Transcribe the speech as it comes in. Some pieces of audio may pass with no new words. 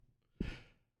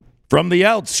From the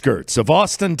outskirts of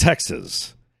Austin,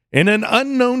 Texas, in an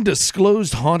unknown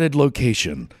disclosed haunted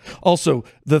location. Also,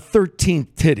 the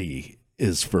 13th titty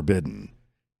is forbidden.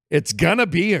 It's gonna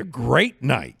be a great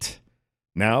night.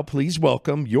 Now, please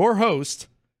welcome your host,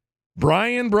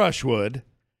 Brian Brushwood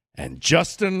and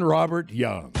Justin Robert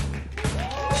Young.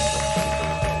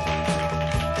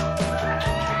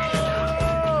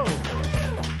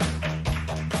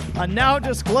 A now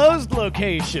disclosed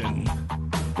location.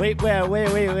 Wait,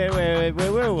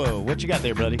 whoa. What you got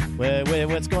there, buddy?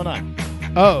 What's going on?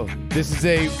 Oh, this is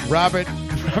a Robert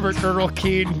Earl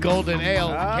Keen Golden Ale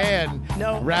can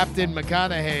wrapped in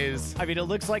McConaughey's. I mean, it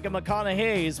looks like a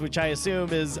McConaughey's, which I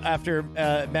assume is after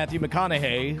Matthew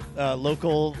McConaughey,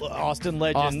 local Austin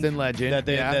legend.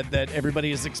 That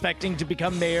everybody is expecting to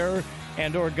become mayor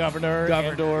and or governor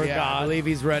and or God. I believe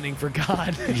he's running for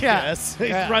God. Yes,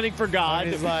 he's running for God.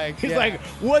 He's like,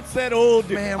 what's that old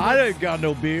dude? Man, I ain't got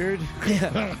no beard.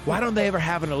 Why don't they ever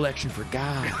have an election for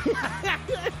God?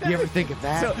 You ever think of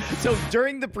that? So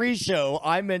during the pre-show,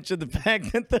 I mentioned the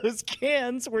fact that those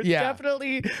cans were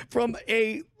definitely from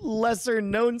a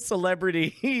lesser-known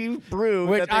celebrity brew.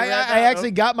 Which I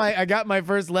actually got my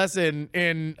first lesson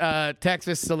in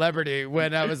Texas celebrity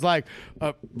when I was like,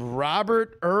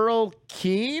 Robert Earl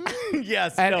Keen?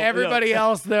 Yes. And everybody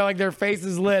else, they're like, their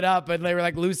faces lit up, and they were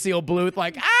like Lucille Bluth,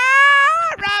 like,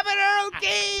 Robert Earl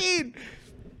Keen!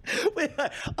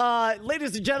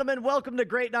 Ladies and gentlemen, welcome to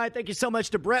Great Night. Thank you so much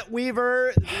to Brett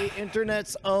Weaver, the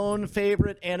internet's own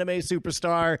favorite anime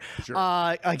superstar. Sure.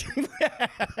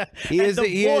 He is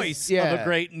the voice of a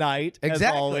Great Night, as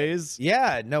always.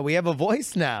 Yeah, no, we have a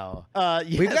voice now.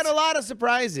 Yes. We've got a lot of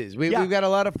surprises. We've got a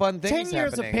lot of fun things 10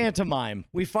 years happening. of pantomime.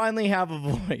 We finally have a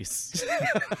voice.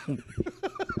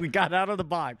 We got out of the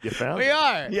box. You found We it.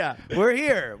 are. Yeah. We're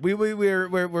here.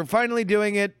 We're finally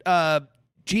doing it.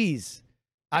 Geez.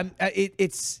 I'm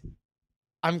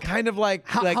kind of like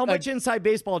how much inside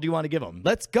baseball do you want to give them?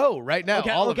 Let's go right now.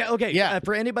 Okay. Yeah.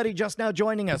 For anybody just now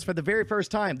joining us for the very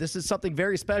first time, this is something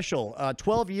very special.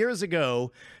 12 years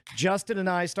ago, Justin and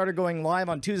I started going live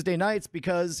on Tuesday nights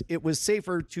because it was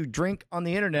safer to drink on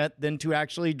the internet than to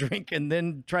actually drink and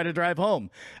then try to drive home.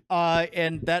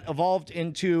 And that evolved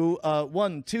into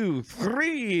 1, 2,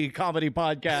 3 comedy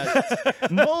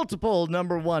podcasts, multiple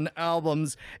 #1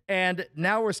 albums, and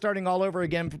now we're starting all over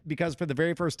again because for the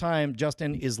very first time,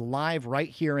 Justin is live right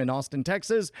here in Austin,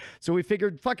 Texas. So we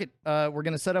figured, fuck it, we're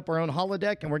going to set up our own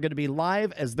holodeck and we're going to be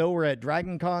live as though we're at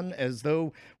Dragon Con, as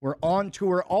though we're on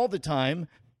tour all the time,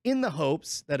 in the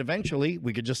hopes that eventually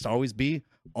we could just always be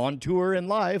on tour and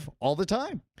live all the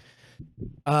time.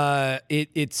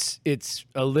 It's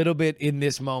a little bit in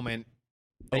this moment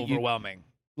overwhelming.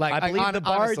 Like I believe the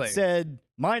bard said,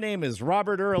 "My name is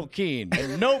Robert Earl Keen,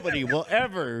 and nobody will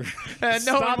ever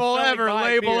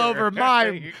label over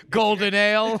my golden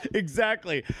ale."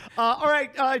 Exactly. All right.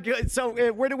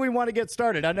 So where do we want to get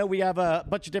started? I know we have a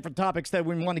bunch of different topics that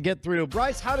we want to get through.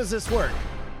 Bryce, how does this work?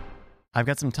 I've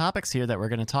got some topics here that we're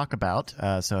going to talk about.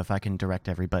 So if I can direct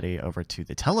everybody over to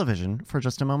the television for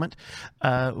just a moment,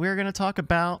 we're going to talk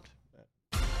about...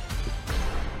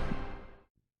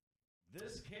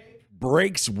 This cake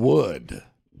breaks wood.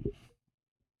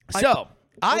 So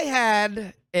I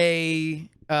had a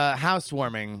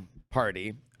housewarming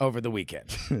party over the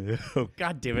weekend. Oh,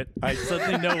 God damn it. I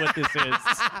suddenly know what this is.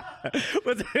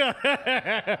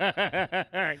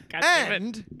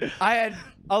 And I had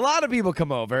a lot of people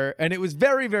come over, and it was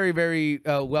very, very, very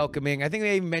welcoming. I think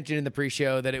they even mentioned in the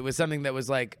pre-show that it was something that was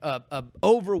like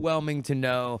overwhelming to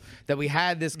know that we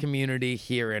had this community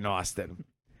here in Austin.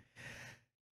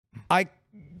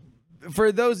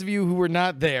 For those of you who were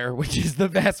not there, which is the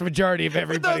vast majority of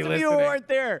everybody listening. For those of you who weren't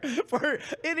there, for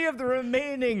any of the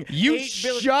remaining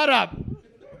shut up.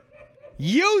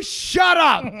 You shut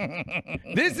up.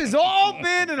 This has all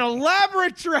been an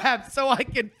elaborate trap so I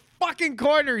can fucking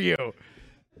corner you.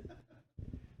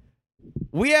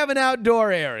 We have an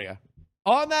outdoor area.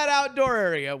 On that outdoor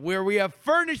area where we have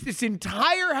furnished this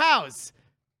entire house,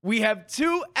 we have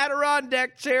 2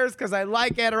 Adirondack chairs because I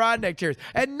like Adirondack chairs.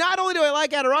 And not only do I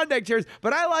like Adirondack chairs,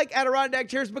 but I like Adirondack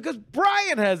chairs because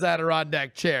Brian has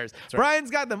Adirondack chairs. Right. Brian's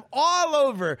got them all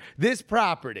over this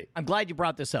property. I'm glad you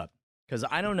brought this up because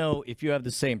I don't know if you have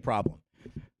the same problem.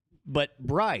 But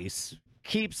Bryce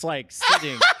keeps like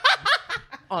sitting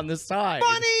on the side.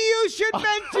 Funny you should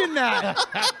mention that.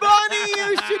 Funny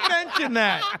you should mention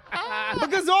that.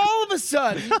 Because all of a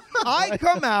sudden, I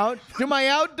come out to my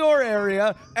outdoor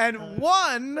area and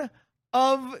one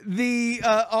of the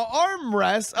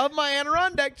armrests of my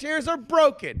Adirondack chairs are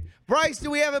broken. Bryce, do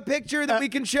we have a picture that we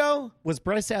can show? Was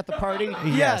Bryce at the party?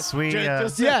 Yes, we.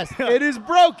 Just- Yes, it is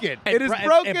broken. It is Bri-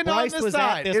 broken and on Bryce the was at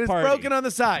side. this It is party. broken on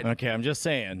the side. Okay, I'm just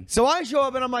saying. So I show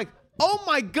up and I'm like, oh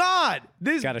my God,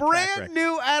 this Got a track brand record.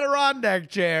 new Adirondack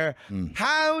chair.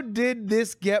 How did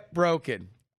this get broken?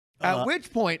 At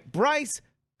which point, Bryce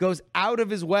goes out of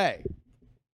his way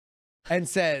and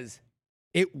says,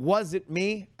 it wasn't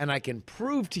me, and I can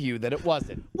prove to you that it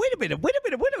wasn't. Wait a minute.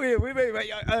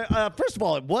 First of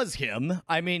all, it was him.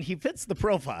 I mean, he fits the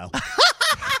profile.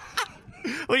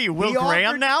 What are you, Will He Graham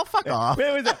offered- now? Fuck off.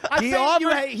 He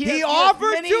offered, he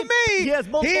offered many- to me. He has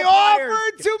multiple He flyers.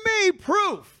 offered to me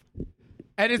proof.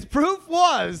 And his proof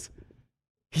was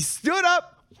he stood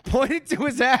up, pointed to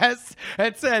his ass,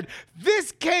 and said,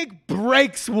 this cake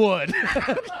breaks wood.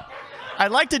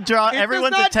 I'd like to draw It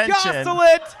everyone's does not attention. jostle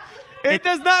it. It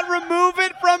does not remove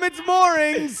it from its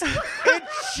moorings. It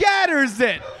shatters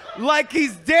it. Like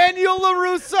he's Daniel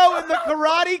LaRusso in The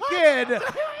Karate Kid.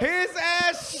 His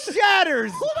ass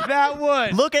shatters that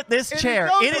wood. Look at this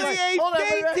chair. It is only a Hold on,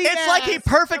 wait, dainty It's like he ass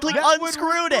perfectly that would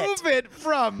unscrewed it. remove it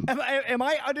from. Am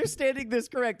I understanding this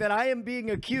correct? That I am being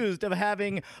accused of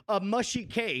having a mushy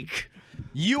cake?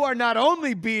 You are not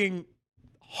only being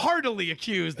heartily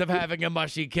accused of having a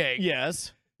mushy cake.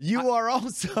 Yes. You are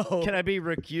also. Can I be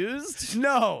recused?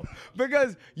 No,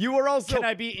 because you were also Can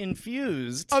I be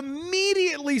infused?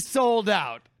 immediately sold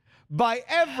out by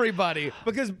everybody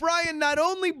because Brian not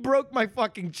only broke my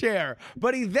fucking chair,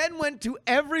 but he then went to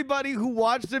everybody who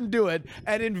watched him do it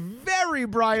and in very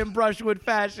Brian Brushwood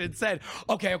fashion said,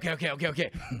 okay.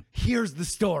 Here's the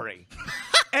story.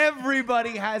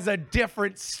 Everybody has a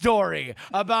different story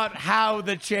about how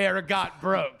the chair got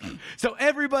broke. So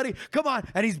everybody, come on.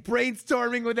 And he's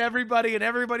brainstorming with everybody, and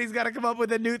everybody's got to come up with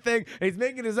a new thing. And he's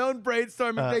making his own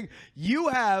brainstorming thing. You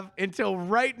have until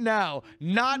right now,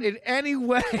 not in any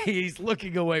way, he's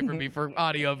looking away from me for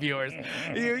audio viewers.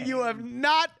 You have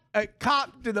not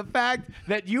copped to the fact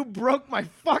that you broke my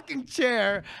fucking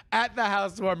chair at the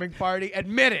housewarming party.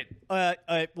 Admit it.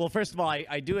 Well, first of all,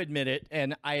 I do admit it,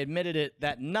 and I admitted it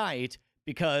that night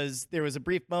because there was a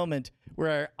brief moment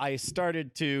where I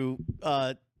started to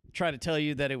try to tell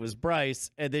you that it was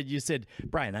Bryce, and then you said,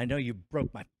 Brian, I know you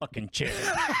broke my fucking chair.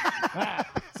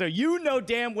 So you know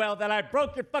damn well that I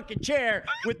broke your fucking chair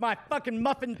with my fucking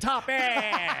muffin top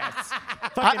ass.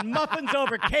 Fucking muffins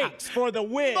over cakes for the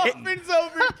win. Muffins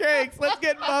over cakes. Let's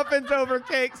get muffins over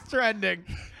cakes trending.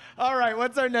 All right,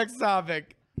 what's our next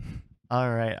topic? All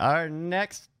right, our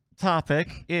next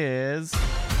topic is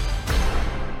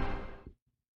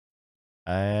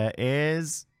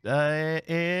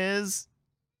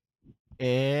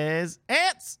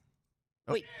ants.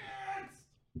 Wait.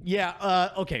 Yeah.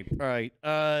 Okay. All right.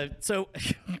 So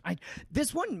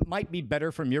this one might be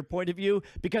better from your point of view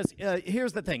because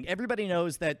here's the thing. Everybody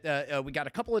knows that we got a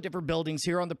couple of different buildings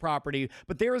here on the property,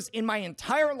 but there's in my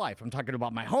entire life, I'm talking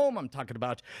about my home, I'm talking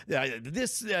about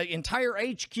this entire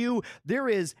HQ, there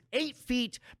is 8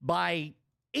 feet by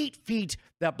 8 feet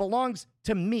that belongs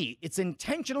to me. It's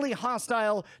intentionally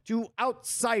hostile to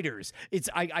outsiders. It's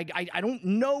I don't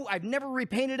know. I've never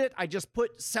repainted it. I just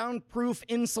put soundproof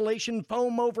insulation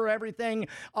foam over everything.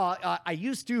 I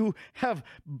used to have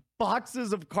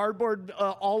boxes of cardboard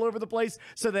all over the place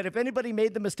so that if anybody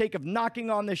made the mistake of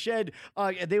knocking on the shed,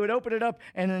 they would open it up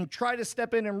and then try to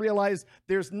step in and realize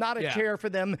there's not a chair for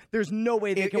them. There's no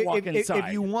way they can walk inside.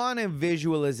 If you want a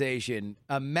visualization,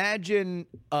 imagine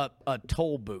a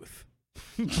toll booth.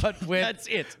 But with That's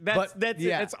it. That's it.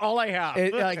 yeah. That's all I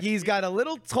have. He's got a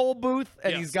little toll booth,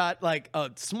 and Yes. he's got like a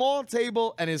small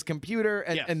table and his computer,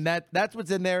 and, Yes. and that's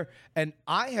what's in there. And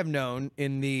I have known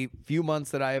in the few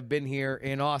months that I have been here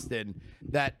in Austin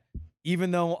that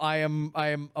even though I am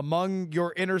among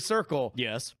your inner circle,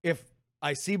 Yes. if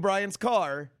I see Brian's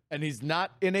car and he's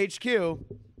not in HQ,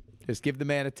 just give the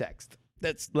man a text.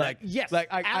 That's Like, yes, like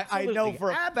I know absolutely, for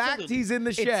a fact absolutely. he's in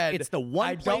the shed. It's the one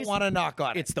I place don't want to knock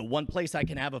on it. It's the one place I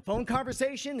can have a phone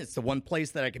conversation. It's the one place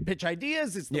that I can pitch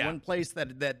ideas. It's the Yeah. one place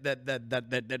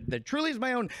that truly is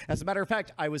my own. As a matter of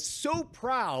fact, I was so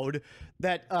proud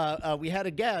that we had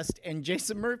a guest, and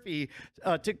Jason Murphy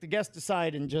took the guest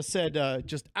aside and just said,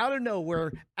 just out of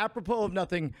nowhere, apropos of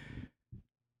nothing,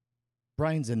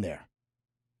 Brian's in there.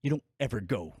 You don't ever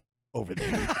go over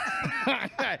there.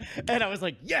 And I was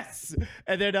like, yes.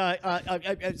 And then,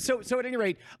 so at any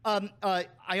rate,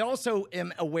 I also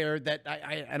am aware that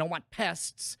I don't want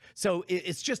pests. So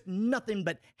it's just nothing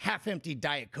but half-empty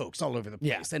Diet Cokes all over the place.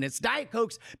 Yeah. And it's Diet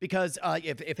Cokes because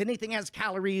if anything has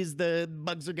calories, the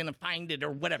bugs are going to find it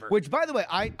or whatever. Which, by the way,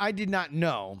 I did not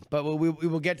know, but we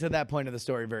will get to that point of the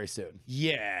story very soon.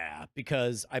 Yeah,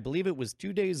 because I believe it was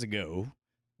 2 days ago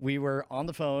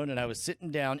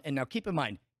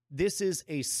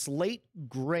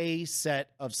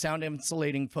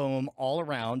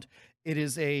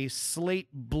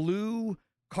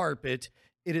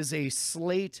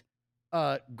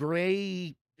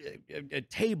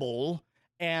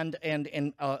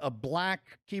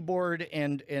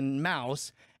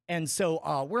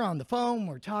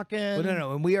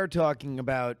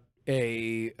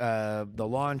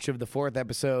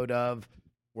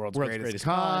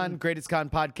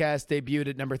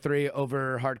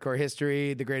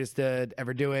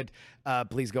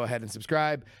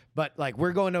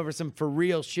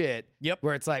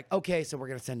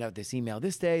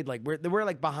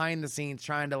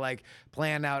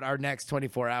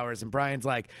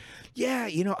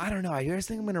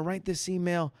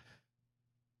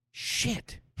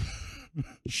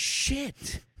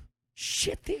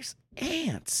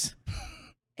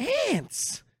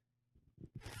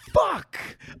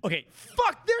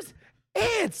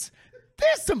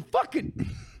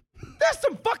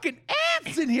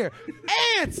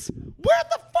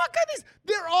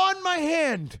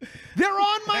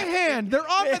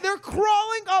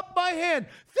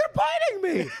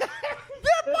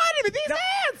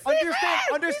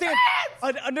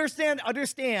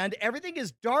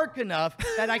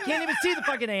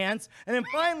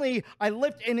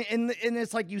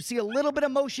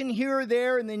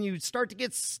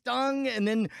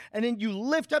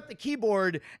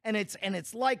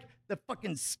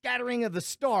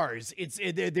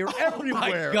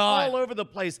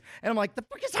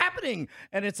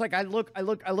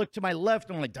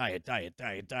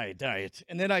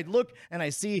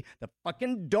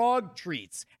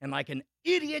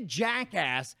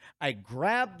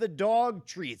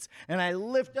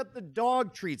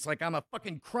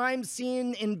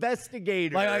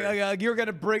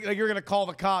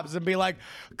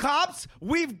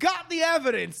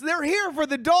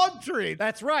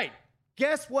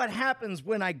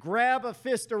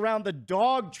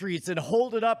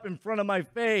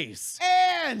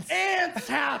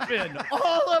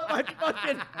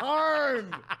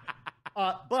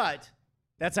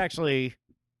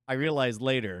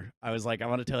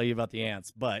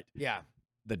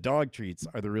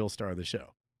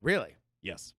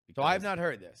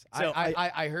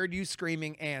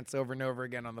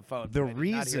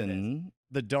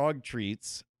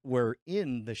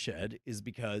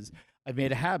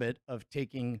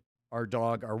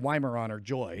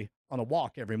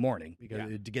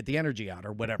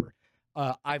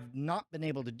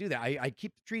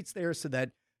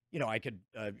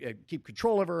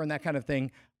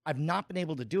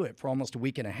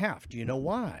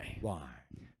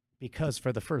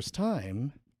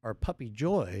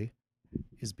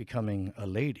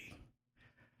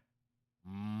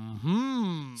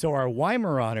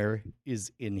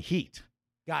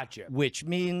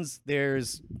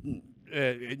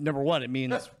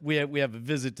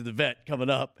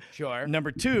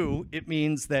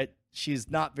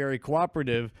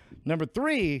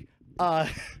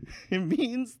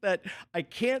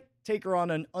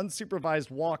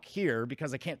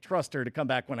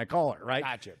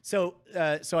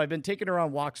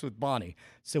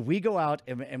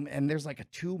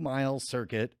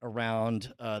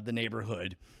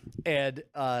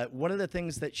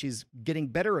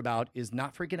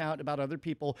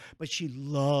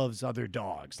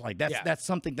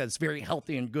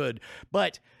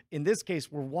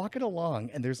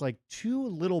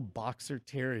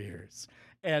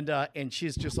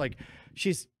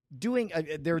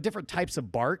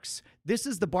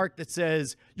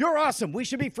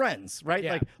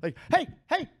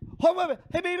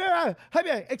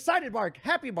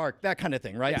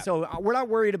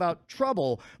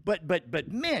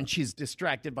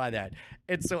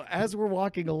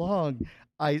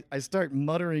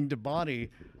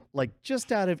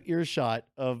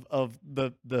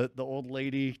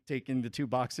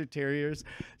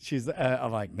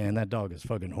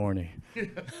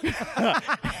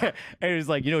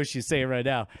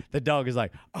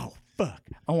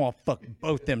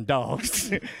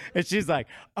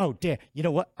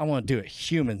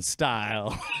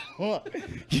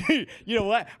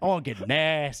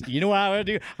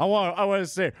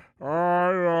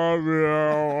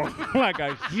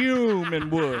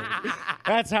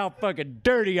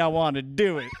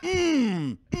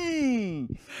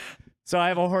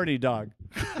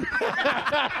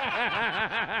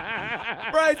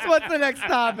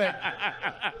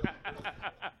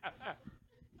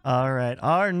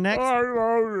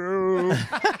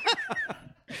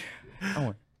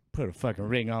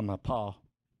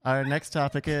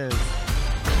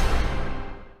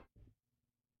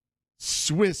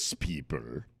Swiss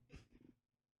people.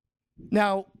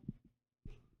 Now,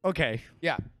 okay,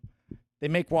 Yeah. they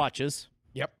make watches.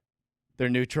 Yep. They're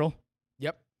neutral.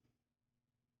 Yep.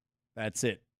 That's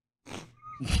it.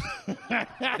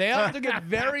 They also get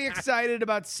very excited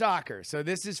about soccer. So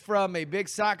this is from a big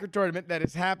soccer tournament that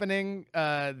is happening,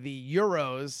 the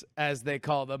Euros, as they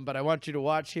call them. But I want you to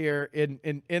watch here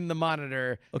in the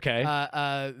monitor. Okay.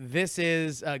 This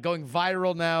is going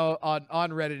viral now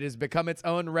on Reddit. It has become its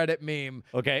own Reddit meme.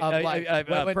 Okay. of like,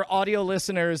 when- For audio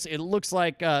listeners, it looks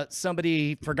like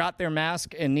somebody forgot their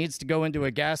mask and needs to go into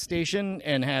a gas station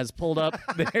and has pulled up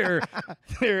their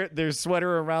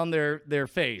sweater around their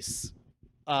face.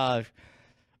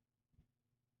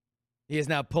 He has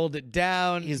now pulled it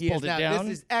down. He's He has pulled it now- down?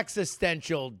 This is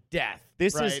existential death.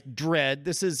 This right? is dread.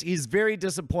 He's very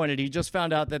disappointed. He just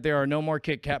found out that there are no more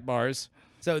Kit Kat bars.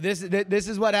 So this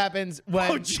is what happens when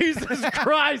Oh, Jesus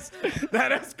Christ!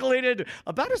 That escalated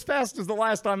about as fast as the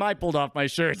last time I pulled off my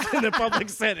shirt in a public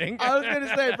setting. I was going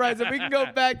to say, Bryce, if we can go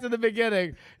back to the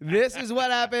beginning, this is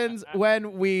what happens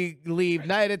when we leave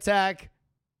Night Attack,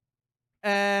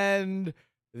 and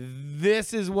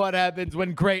this is what happens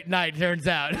when Great Night turns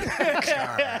out.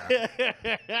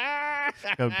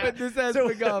 But this has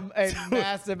become a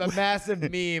massive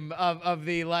meme of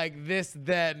the like this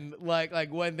then like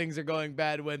when things are going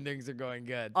bad, when things are going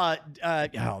good.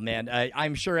 Oh man,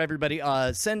 I'm sure everybody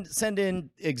send in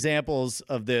examples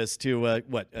of this to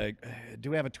do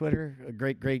we have a Twitter? A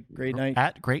great night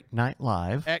At Great Night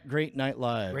Live. at Great Night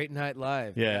Live. Great Night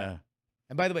Live. Yeah.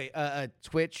 And by the way,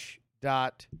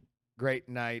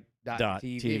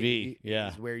 twitch.greatnight.tv yeah.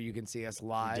 is where you can see us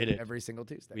live did it. every single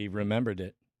Tuesday. We remembered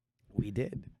it. We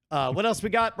did. What else we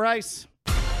got, Bryce?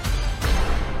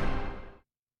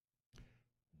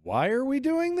 Why are we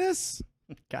doing this?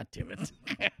 God damn it.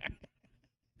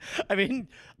 I mean,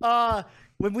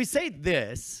 when we say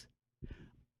this,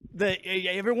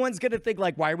 everyone's going to think,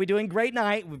 like, why are we doing Great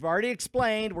Night? We've already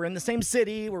explained. We're in the same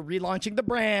city. We're relaunching the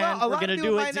brand. Well, a we're lot of going to people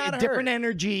do might it not a have different heard.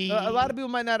 energy. A lot of people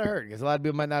might not have heard because a lot of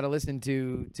people might not have listened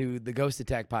to the Ghost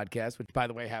Attack podcast, which, by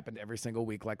the way, happened every single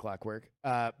week like clockwork.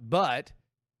 But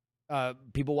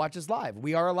people watch us live.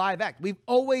 We are a live act. We've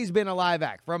always been a live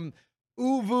act from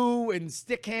Uvu and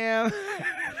Stickham.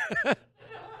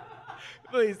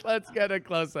 Please, let's get a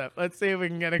close up. Let's see if we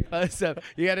can get a close up.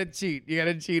 You got to cheat. You got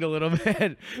to cheat a little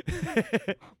bit.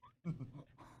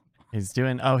 He's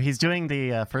doing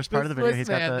the first part of the video. He's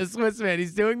got The Swiss man.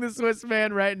 He's doing the Swiss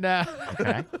man right now.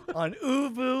 okay. On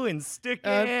Uvu and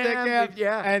Stickham. Stickham.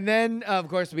 Yeah. And then, of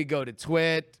course, we go to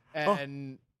Twit,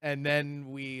 and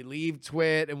then we leave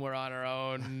Twit, and we're on our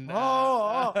own.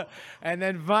 And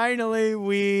then finally,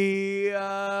 we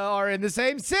are in the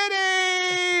same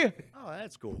city. Oh,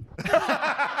 that's cool.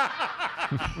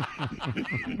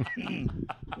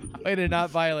 Way to not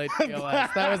violate TOS.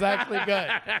 That was actually good.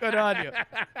 Good on you.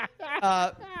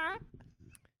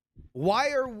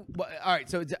 All right,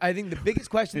 so I think the biggest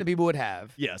question that people would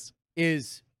have Yes.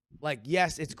 is like,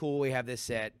 yes, it's cool we have this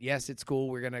set. Yes, it's cool.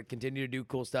 We're going to continue to do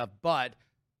cool stuff. But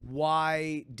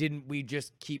why didn't we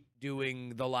just keep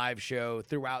doing the live show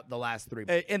throughout the last 3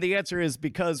 months? And the answer is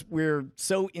because we're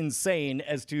so insane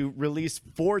as to release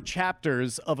 4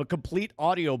 chapters of a complete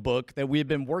audiobook that we've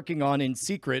been working on in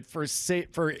secret for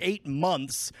 8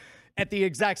 months at the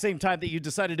exact same time that you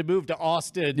decided to move to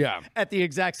Austin. Yeah. At the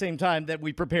exact same time that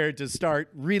we prepared to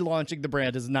start relaunching the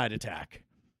brand as Night Attack.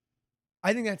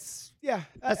 I think that's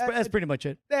That's pretty much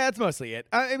it. that's mostly it.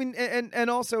 I mean, and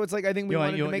also it's like I think we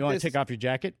wanted to make you want this. to take off your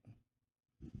jacket?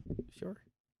 Sure.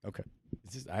 Okay.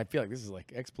 It's just, I feel like this is like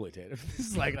exploitative. This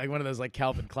is like one of those like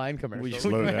Calvin Klein commercials.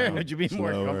 Slow down. Would you be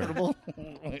more Slower. comfortable?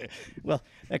 Well,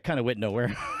 that kind of went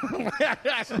nowhere.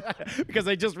 Because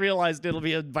I just realized it'll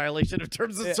be a violation of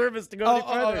terms of service to go any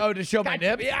further. To show my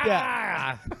nip?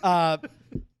 Yeah.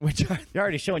 Which are You're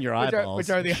already showing your eyeballs. which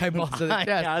are the eyeballs of the chest.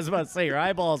 Yeah, I was about to say your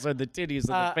eyeballs are the titties of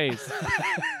the face.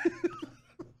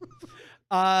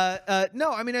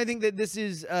 No, I mean, I think that this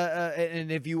is,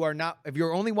 and if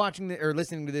you're only watching or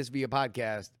listening to this via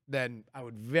podcast, then I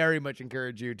would very much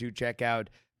encourage you to check out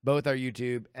both our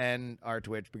YouTube and our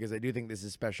Twitch because I do think this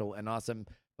is special and awesome.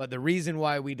 But the reason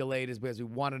why we delayed is because we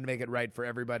wanted to make it right for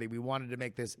everybody. We wanted to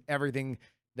make this everything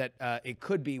that it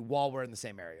could be while we're in the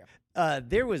same area.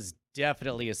 There was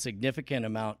definitely a significant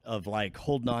amount of like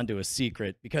holding on to a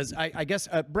secret because I guess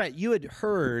Brett, you had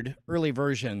heard early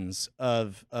versions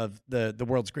of the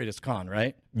world's greatest con,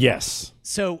 right? Yes.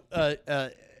 So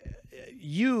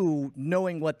you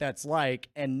knowing what that's like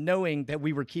and knowing that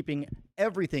we were keeping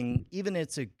everything, even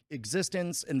its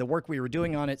existence and the work we were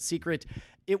doing on it, secret,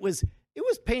 it was it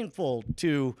was painful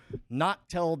to not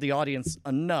tell the audience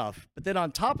enough. But then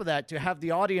on top of that, to have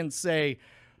the audience say,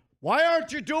 why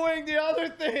aren't you doing the other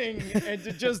thing? And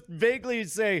to just vaguely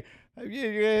say,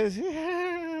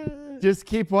 Just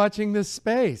keep watching this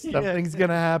space. Something's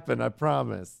gonna happen. I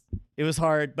promise. it was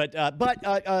hard. But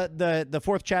the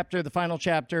fourth chapter, the final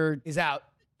chapter, Is out.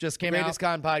 just came out.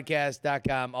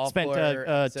 GreatestConPodcast.com. All Spent for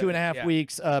 2.5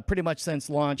 weeks, pretty much since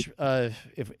launch,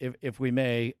 if we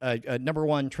may. Number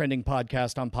one trending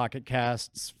podcast on Pocket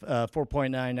Casts,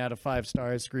 4.9 out of 5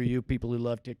 stars. Screw you, people who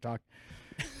love TikTok.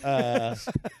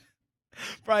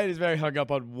 Brian is very hung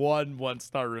up on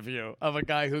one-star review of a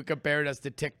guy who compared us to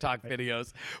TikTok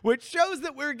videos, which shows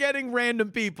that we're getting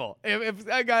random people. If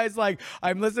that guy's like,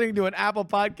 I'm listening to an Apple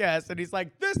podcast, and he's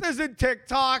like, this isn't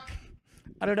TikTok.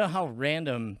 I don't know how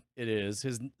random it is.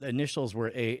 His initials were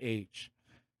AH.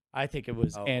 I think it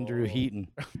was Andrew Heaton.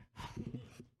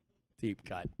 Deep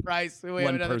cut. Bryce, we have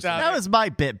One another person. topic. That was my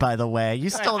bit, by the way. You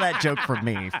stole that joke from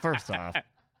me, first off.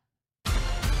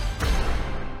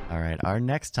 All right, our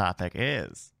next topic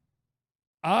is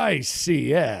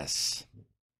ICS.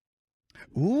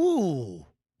 Ooh,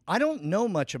 I don't know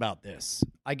much about this.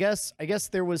 I guess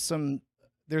there's a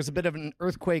bit of an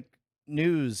earthquake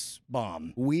news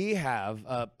bomb. We have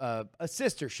a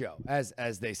sister show,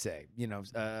 as they say. You know,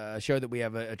 a show that we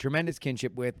have a tremendous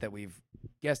kinship with, that we've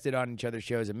guested on each other's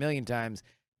shows a million times.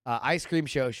 Ice Cream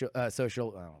Show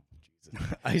Social. Oh,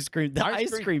 Jesus. Ice cream show. Ice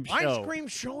Cream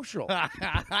Social.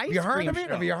 Have you heard of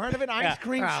it? Have you heard of it? Ice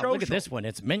Cream Social. Look at this one.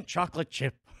 It's mint chocolate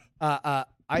chip.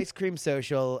 Ice Cream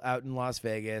Social out in Las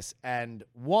Vegas, and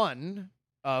one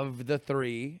of the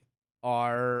three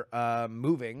are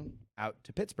moving out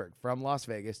to Pittsburgh, from Las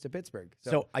Vegas to Pittsburgh.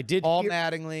 So I did Paul hear-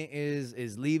 Mattingly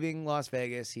is leaving Las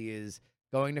Vegas. He is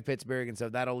going to Pittsburgh, and so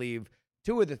that'll leave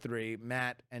two of the three,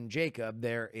 Matt and Jacob,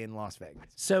 there in Las Vegas.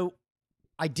 So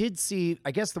I did see, I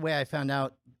guess the way I found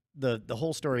out the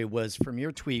whole story was from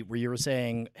your tweet where you were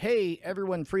saying, hey,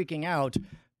 everyone freaking out.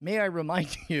 May I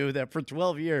remind you that for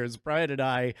 12 years, Brian and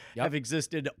I have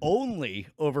existed only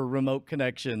over remote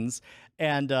connections.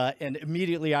 And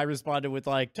immediately I responded with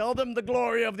like, tell them the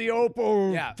glory of the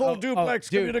Opal. Yeah. Full duplex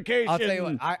dude, communication. I'll tell you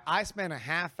what, I spent a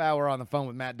half hour on the phone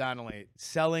with Matt Donnelly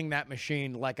selling that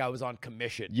machine like I was on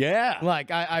commission. Yeah. Like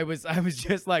I was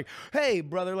just like, hey,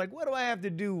 brother, like, what do I have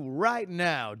to do right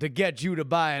now to get you to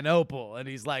buy an Opal? And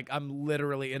he's like, I'm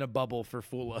literally in a bubble for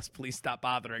Fool Us. Please stop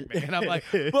bothering me. And I'm like,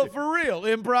 but for real,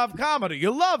 improv comedy,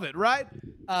 you love it, right?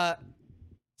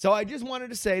 So I just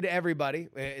wanted to say to everybody,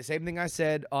 same thing I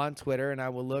said on Twitter, and I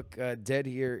will look dead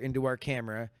here into our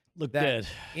camera. Look that dead.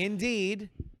 Indeed,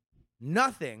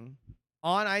 nothing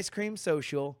on Ice Cream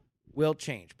Social will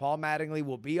change. Paul Mattingly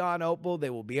will be on Opal. They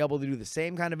will be able to do the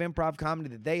same kind of improv comedy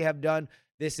that they have done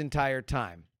this entire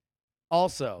time.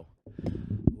 Also,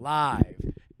 live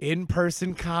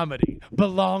in-person comedy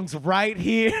belongs right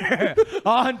here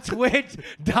on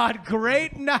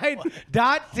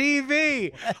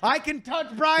twitch.greatnight.tv. I can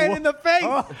touch Brian in the face.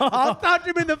 I'll touch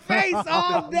him in the face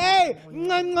all day.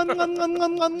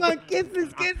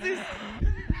 Kisses, kisses.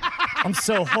 I'm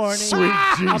so horny. Sweet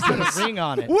I'll put Jesus. a ring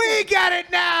on it. We get it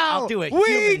now. I'll do it We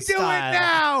human do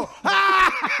style. it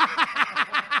now.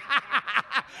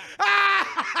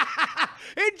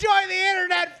 Enjoy the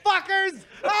internet, fuckers.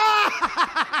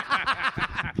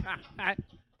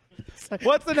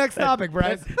 What's the next topic,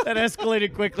 Bryce? That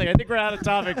escalated quickly. I think we're out of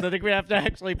topics. I think we have to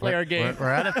actually play our game. We're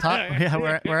out of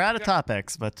we're out of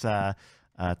topics, but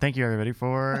thank you everybody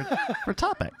for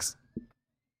topics.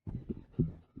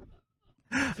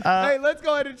 Hey, let's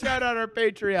go ahead and shout out our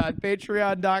Patreon.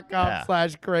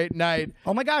 Patreon.com/greatnight.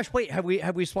 Oh my gosh! Wait, have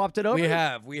we swapped it over?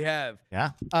 We have. Yeah.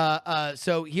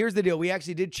 So here's the deal. We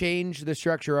actually did change the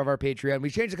structure of our Patreon. We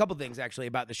changed a couple things actually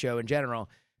about the show in general.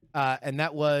 And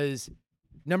that was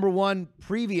number one,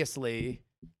 previously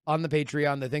on the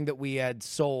Patreon, the thing that we had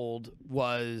sold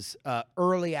was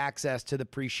early access to the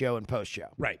pre-show and post-show.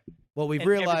 Right. Well, we've And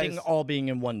realized everything all being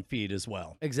in one feed as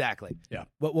well. exactly. Yeah.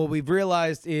 What we've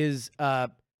realized is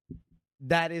that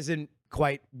isn't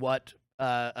quite what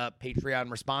Patreon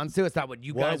responds to. It's not what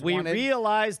you guys What we wanted.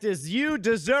 realized is you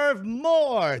deserve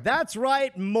more. That's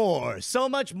right, more. So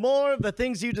much more of the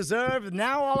things you deserve.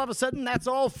 Now all of a sudden, that's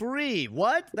all free.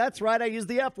 What? That's right. I used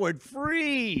the F word.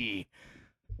 Free.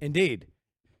 Indeed.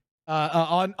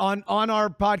 On our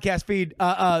podcast feed,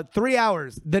 3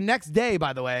 hours. The next day,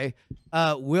 by the way,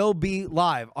 will be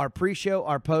live. Our pre-show,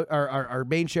 our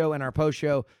main show, and our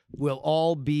post-show will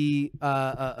all be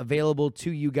available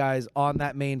to you guys on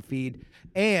that main feed.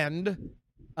 And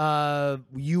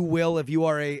you will, if you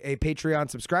are a Patreon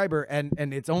subscriber,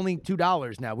 and it's only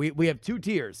 $2 now. We have two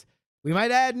tiers. We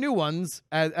might add new ones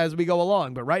as we go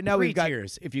along, but right now 3 we've got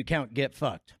tiers if you count Get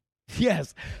Fucked.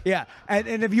 yes, yeah,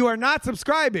 and if you are not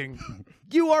subscribing,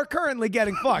 you are currently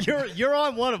getting fucked. You're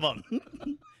on one of them.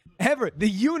 The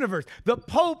universe, the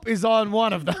Pope is on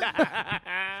one of them.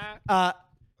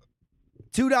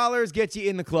 $2 gets you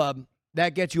in the club.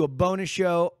 That gets you a bonus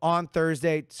show on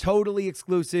Thursday, totally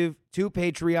exclusive to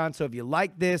Patreon. So if you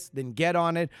like this, then get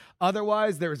on it.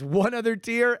 Otherwise, there's one other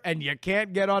tier, and you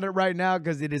can't get on it right now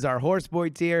because it is our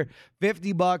Horseboy tier,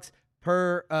 $50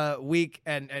 per week.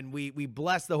 And we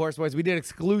bless the Horseboys. We did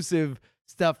exclusive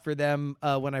stuff for them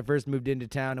when I first moved into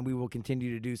town, and we will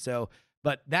continue to do so.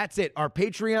 But that's it. Our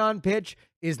Patreon pitch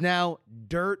is now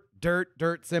dirt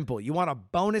simple. You want a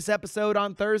bonus episode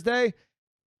on Thursday?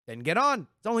 Then get on.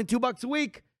 It's only $2 a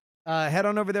week. Head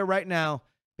on over there right now.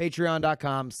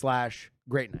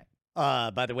 Patreon.com/Great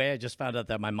Night. By the way, I just found out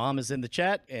that my mom is in the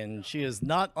chat, and she is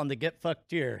not on the Get Fucked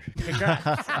tier.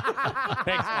 Congrats.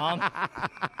 Thanks, Mom.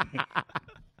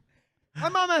 My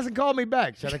mom hasn't called me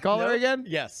back. Should I call her again?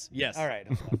 Yes. All right.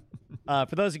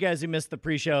 For those of you guys who missed the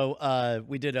pre-show,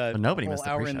 we did a nobody whole missed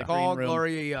the hour in pre-show. the Call green room.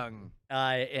 Gloria Young.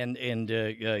 And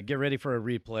get ready for a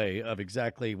replay of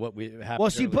exactly what we happened.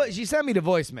 Well, earlier. she sent me the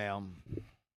voicemail.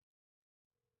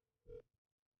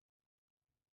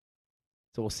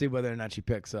 So we'll see whether or not she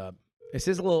picks up. This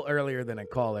is a little earlier than I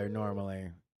call her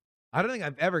normally. I don't think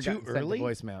I've ever Too gotten sent early? the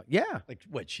voicemail. Yeah. Like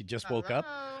what? She just woke up.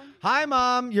 Hi,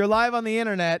 Mom. You're live on the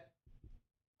internet.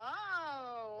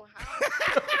 Oh,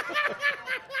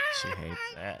 She hates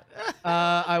that.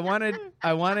 I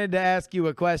wanted to ask you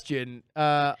a question.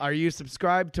 Are you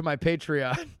subscribed to my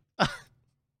Patreon?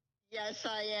 yes,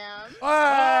 I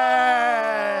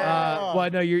am. Well,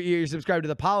 no, you're subscribed to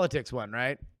the politics one,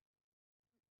 right?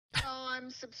 Oh, I'm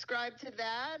subscribed to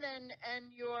that and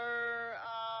your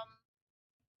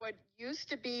what used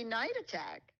to be Night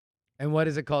Attack. And what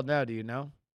is it called now? Do you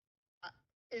know?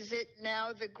 Is it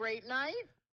now the Great Night?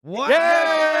 What? Yes!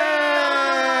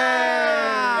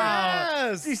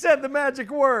 She said the magic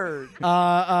word.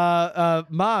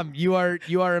 Mom, you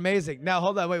are amazing. Now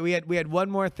hold on, wait. We had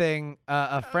one more thing.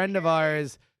 A friend of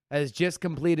ours has just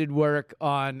completed work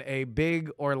on a big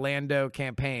Orlando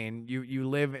campaign. You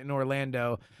live in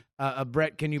Orlando.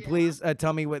 Brett, can you please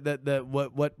tell me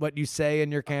what what you say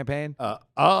in your campaign?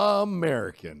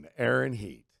 American Aaron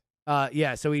Heat.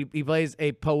 Yeah. So he plays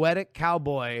a poetic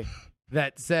cowboy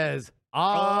that says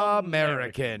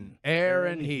American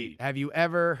Aaron Heat. Have you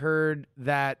ever heard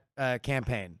that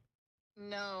campaign?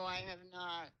 No, I have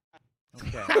not.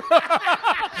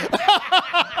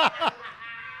 Okay.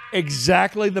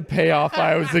 Exactly the payoff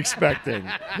I was expecting.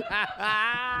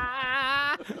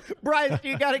 Bryce,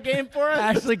 you got a game for us?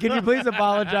 Ashley, can you please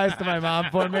apologize to my mom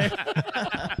for me?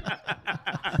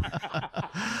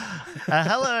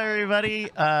 Hello, everybody.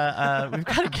 We've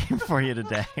got a game for you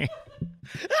today.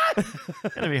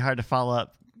 It's gonna be hard to follow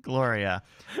up, Gloria.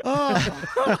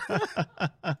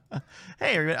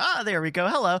 Hey, everybody. There we go.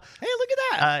 Hello. Hey, look at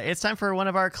that. It's time for one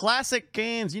of our classic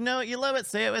games. You know it, you love it.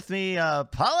 Say it with me.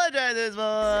 Apologizes,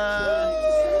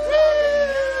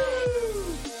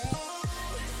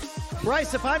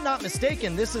 Bryce, if I'm not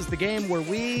mistaken, this is the game where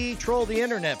we troll the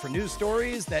internet for news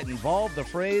stories that involve the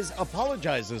phrase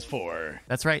apologizes for.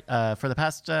 That's right. For the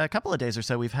past couple of days or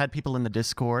so, we've had people in the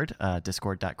Discord,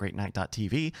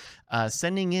 discord.greatnight.tv,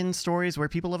 sending in stories where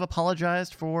people have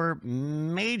apologized for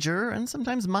major and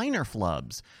sometimes minor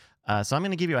flubs. So I'm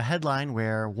going to give you a headline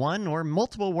where one or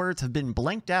multiple words have been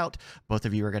blanked out. Both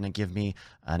of you are going to give me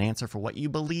an answer for what you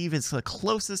believe is the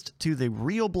closest to the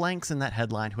real blanks in that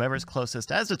headline. Whoever's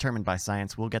closest, as determined by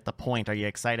science, will get the point. Are you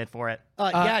excited for it? Do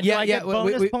I get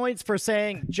bonus we- points for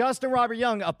saying Justin Robert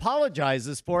Young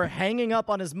apologizes for hanging up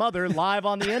on his mother live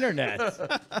on the internet?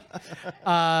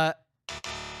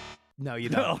 No, you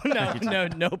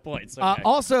don't. No points. Okay.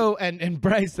 Also, and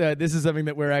Bryce, this is something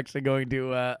that we're actually going to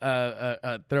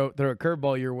throw a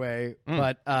curveball your way.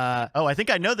 But Oh, I think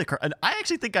I know the I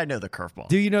actually think I know the curveball.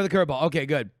 do you know the curveball? Okay,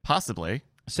 good. Possibly.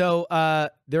 So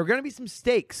there are going to be some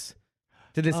stakes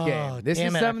to this game. This damn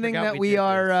is it, I something forgot that we we did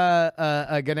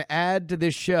are going to add to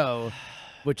this show,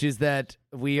 which is that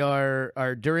we are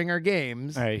during our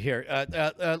games. All right, here.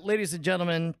 Ladies and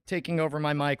gentlemen, taking over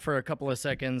my mic for a couple of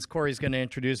seconds. Corey's going to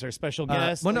introduce our special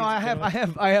guest. Well, no, I have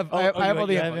all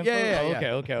the info.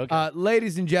 Yeah. Okay.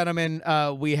 Ladies and gentlemen,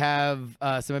 we have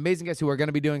some amazing guests who are going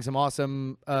to be doing some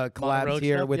awesome collabs Rogue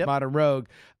here stuff, with yep. Modern Rogue.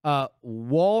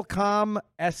 Walcom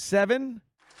S7.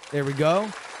 There we go.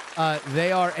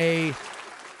 They are a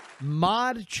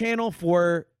mod channel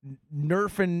for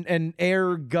Nerf and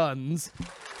air guns.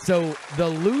 So the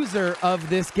loser of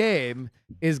this game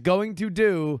is going to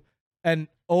do an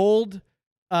old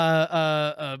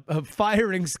a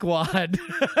firing squad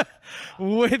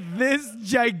with this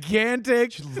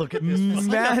gigantic, Look at this.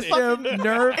 massive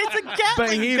Nerf It's a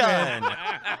Gatling behemoth.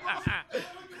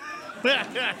 gun.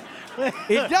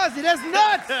 It does. It has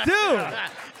nuts too.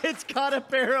 It's got a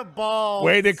pair of balls.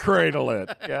 Way to cradle it.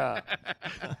 Yeah.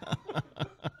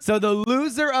 So the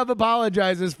loser of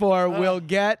Apologizes For will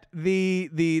get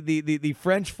the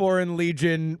French Foreign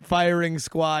Legion firing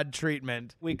squad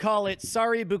treatment. We call it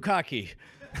Sorry Bukkake.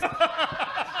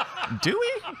 Do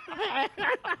we?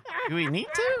 Do we need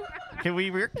to? Can we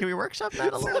workshop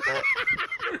that a little bit?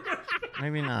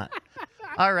 Maybe not.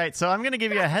 All right, so I'm going to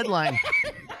give you a headline.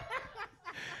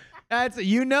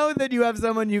 You know that you have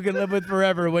someone you can live with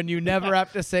forever when you never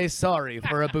have to say sorry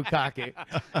for a bukkake.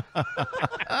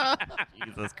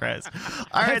 Jesus Christ.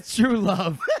 All right. That's true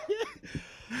love.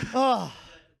 All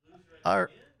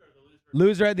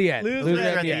Loser at the end. Loser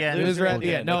at the end. Loser at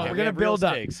the end. No, Okay, we're we gonna have real build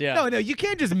up. stakes, yeah. No, you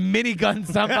can't just minigun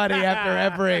somebody after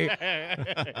every.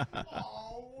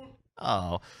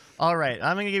 Oh. All right.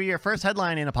 I'm going to give you your first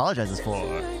headline in Apologizes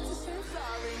For.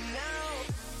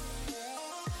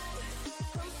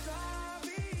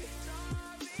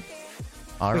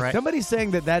 All Wait, right. somebody's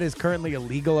saying that is currently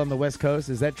illegal on the West Coast.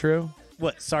 Is that true?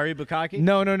 What? Sorry Bukkake?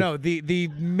 No. The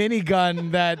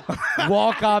minigun that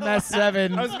Qualcomm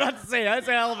S7. I was about to say that's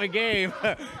a hell of a game.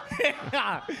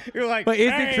 You're like, But is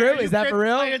it hey, true? you Is that kids for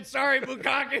real? playing Sorry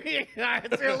Bukkake.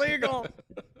 It's illegal.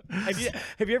 Have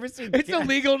you ever seen? It's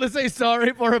illegal to say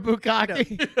sorry for a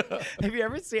bukkake. Have you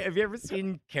ever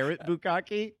seen carrot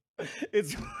bukkake?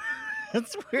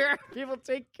 It's where people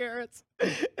take carrots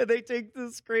and they take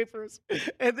the scrapers and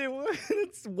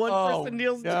it's one person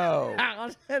kneels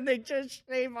down and they just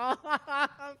shave off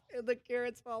and the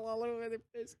carrots fall all over their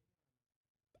face.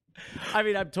 I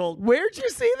mean, I'm told Where'd you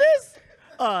see this?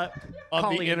 On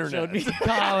Colleen the internet. showed me.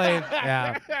 Colin.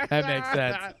 Yeah, that makes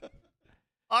sense.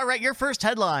 All right. Your first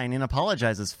headline in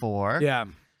Apologizes For. Yeah.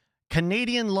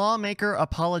 Canadian lawmaker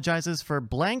apologizes for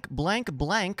blank, blank,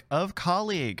 blank of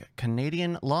colleague.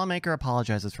 Canadian lawmaker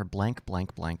apologizes for blank,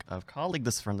 blank, blank of colleague.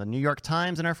 This is from the New York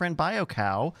Times and our friend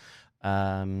BioCow.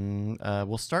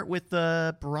 We'll start with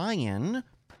Brian.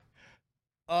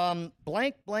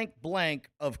 Blank, blank, blank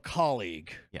of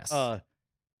colleague. Yes.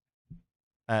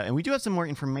 And we do have some more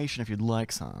information if you'd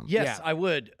like some. Yes, Yeah. I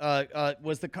would.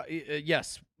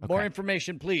 Yes. More Okay.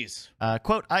 information, please.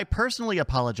 Quote, I personally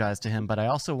apologize to him, but I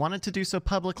also wanted to do so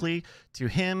publicly to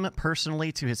him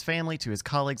personally, to his family, to his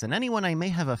colleagues, and anyone I may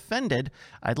have offended.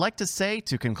 I'd like to say,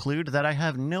 to conclude, that I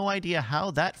have no idea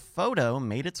how that photo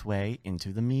made its way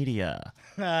into the media.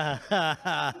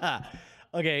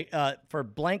 Okay, for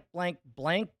blank, blank,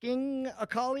 blanking a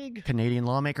colleague? Canadian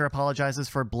lawmaker apologizes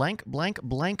for blank, blank,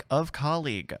 blank of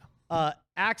colleague.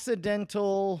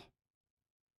 Accidental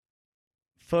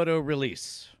photo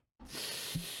release.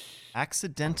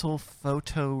 Accidental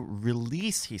photo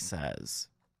release, he says.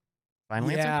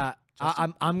 Final answer? Yeah,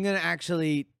 I'm gonna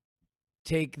actually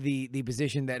take the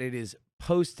position that it is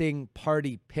posting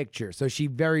party picture. So she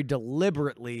very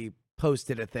deliberately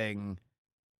posted a thing,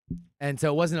 and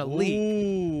so it wasn't a leak.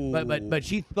 Ooh. But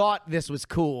she thought this was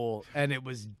cool, and it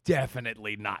was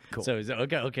definitely not cool. So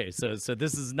okay. So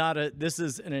this is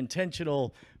an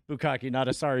intentional bukkake, not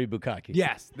a sorry bukkake.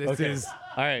 yes, this is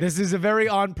All right. this is a very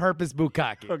on purpose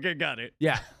bukkake. Okay, got it.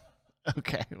 Yeah.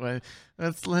 Okay, well,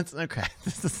 let's okay.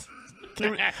 This is.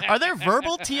 Are there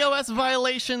verbal TOS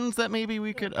violations that maybe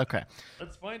we could? Okay.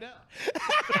 Let's find out.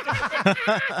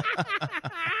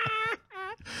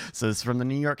 So this is from the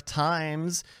New York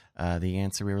Times. The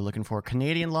answer we were looking for: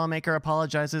 Canadian lawmaker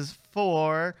apologizes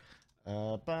for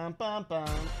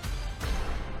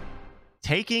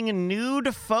taking a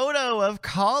nude photo of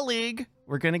colleague.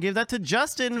 We're gonna give that to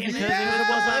Justin because it was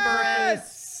deliberate.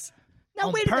 Now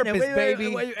On wait a minute, purpose,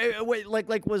 baby. Wait,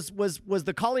 like was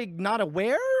the colleague not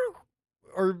aware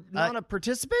or not a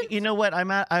participant? You know what?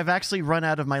 I've actually run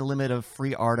out of my limit of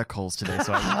free articles today,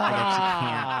 so I actually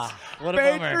can't. What a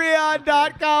bummer.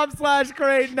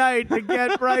 Patreon.com/Great Night to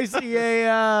get Pricey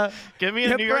a Give me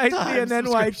a New York Times an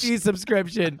NYT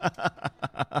subscription.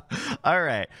 All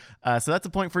right. So that's a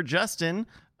point for Justin.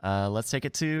 Let's take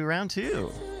it to round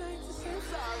 2.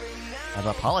 Of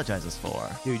Apologizes For.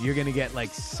 Dude, you're gonna get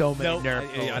like so many Nope,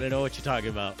 Nerf. I don't know what you're talking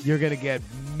about. You're gonna get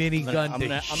minigun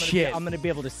to shit. I'm gonna be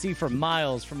able to see for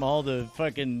miles from all the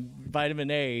fucking vitamin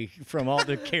A from all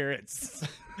the carrots.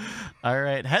 All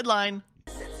right. Headline.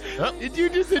 Did you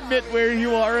just admit where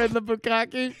you are in the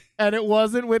bukkake and it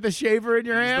wasn't with a shaver in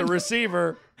your The hand?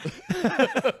 receiver.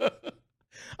 I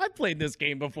played this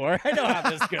game before. I know how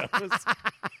this goes.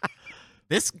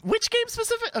 Which game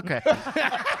specific? Okay.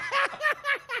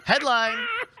 Headline.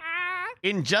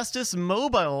 Injustice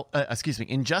Mobile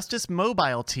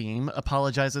team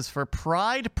apologizes for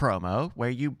Pride promo where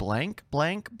you blank,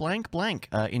 blank, blank, blank.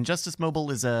 Injustice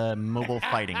Mobile is a mobile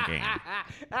fighting game.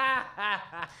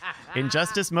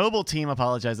 Injustice Mobile team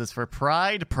apologizes for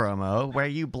Pride promo where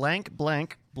you blank,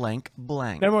 blank, blank,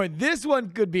 blank. Number one, this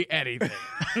one could be anything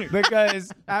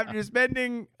because after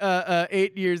spending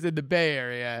 8 years in the Bay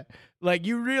Area, like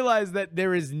you realize that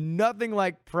there is nothing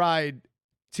like Pride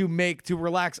to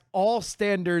relax all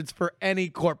standards for any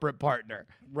corporate partner.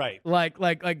 Right. Like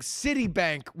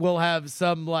Citibank will have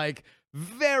some like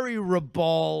very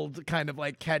ribald kind of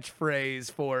like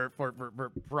catchphrase for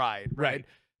Pride, right?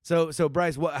 So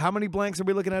Bryce, how many blanks are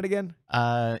we looking at again?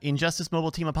 Injustice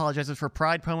Mobile team apologizes for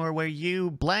Pride promo where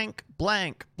you blank,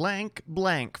 blank, blank,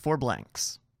 blank, 4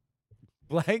 blanks.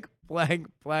 Blank, blank,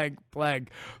 blank, blank,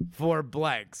 4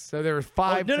 blanks. So there were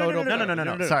 5 total.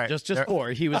 No. Sorry. Just 4.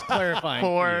 He was clarifying.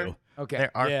 4. For you. Okay.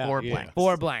 There are Yeah, 4 yeah. blanks.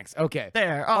 4 blanks. Okay.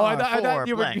 There Oh, are I thought 4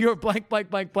 you blanks. were blank, blank,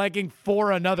 blank, blanking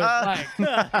for another blank.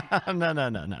 No.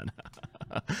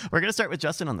 We're going to start with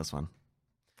Justin on this one.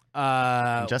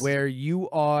 Justin. Where you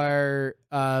are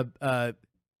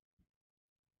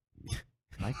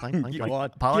Blank, blank, blank, You blank.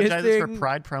 want Apologizes for kissing-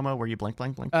 Pride promo where you blank,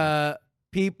 blank, blank.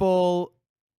 people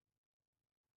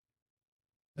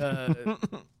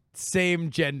same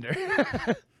gender.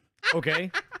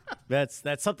 Okay. That's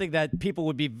something that people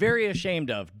would be very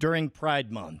ashamed of during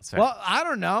Pride Month. Sorry. Well, I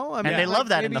don't know. I mean, they love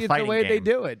that in maybe the it's fighting the way they game.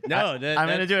 do it. No, I'm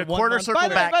going to do a that's the 1 quarter month. circle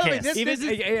back by the way, kiss. this-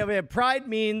 Even Pride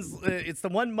means it's the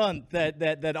 1 month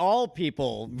that all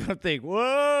people think,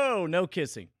 whoa, no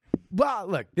kissing. Well,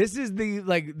 look, this is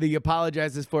the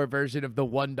apologizes for version of the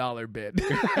 $1 bid.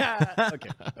 Okay.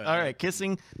 All right,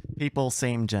 kissing people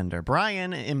same gender.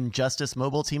 Brian, Injustice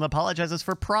Mobile team apologizes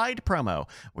for Pride promo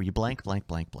where you blank, blank,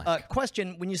 blank, blank.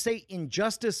 Question: when you say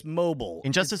Injustice Mobile,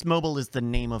 Injustice Mobile is the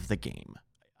name of the game.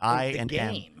 the M.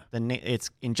 game. It's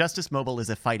Injustice Mobile is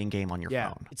a fighting game on your Yeah.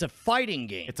 phone. it's a fighting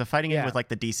game. It's a fighting game Yeah. with like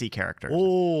the DC characters.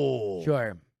 Oh,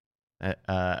 Sure.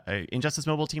 Injustice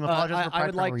Mobile team apologizes for Pride I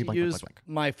would promo like where you to blank, use blank, blank,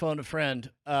 my phone a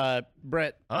friend,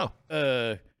 Brett. blank.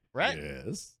 Oh, Brett.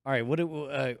 Yes. All right, what do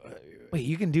Wait,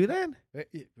 you can do that? we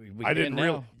I can didn't now.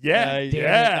 real- Yeah, you can't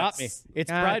yes. stop me. It's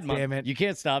God Pride Month. damn it. You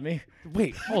can't stop me.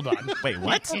 Wait, hold on. Wait,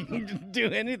 what? Do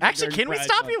anything. Actually, during can we Pride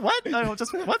stop Month. you? What?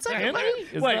 Just 1 second.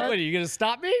 Wait, are you gonna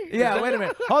stop me? Yeah, wait a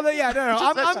minute. Hold on. Yeah, no.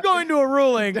 I'm going to a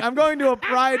ruling. I'm going to a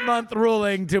Pride Month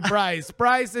ruling to Bryce.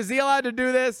 Bryce, is he allowed to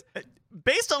do this?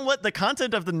 Based on what the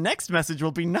content of the next message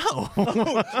will be, no.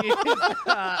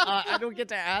 I don't get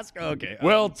to ask. Okay.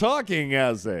 Well, talking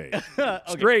as a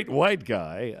straight white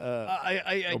guy,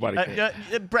 nobody cares.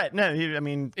 Brett, no, I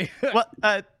mean, what?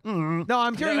 No,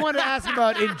 I'm sure you wanted to ask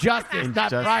about injustice, not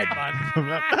Pride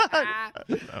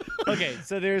Month. Okay,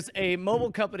 so there's a mobile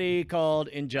company called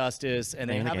Injustice, and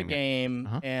they Name of the have a game,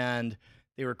 game, and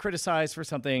they were criticized for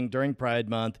something during Pride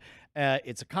Month.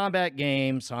 It's a combat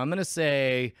game, so I'm gonna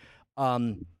say,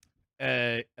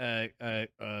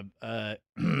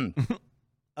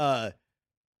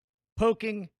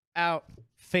 poking out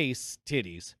face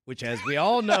titties, which, as we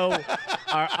all know,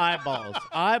 are eyeballs.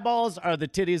 Eyeballs are the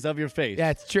titties of your face.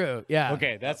 That's true. Yeah.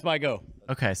 Okay, that's my go.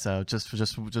 Okay, so just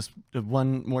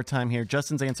one more time here.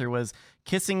 Justin's answer was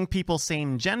kissing people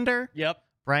same gender. Yep.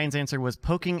 Brian's answer was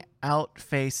poking out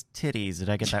face titties. Did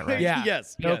I get that right? Yeah.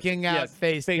 Yes. Poking out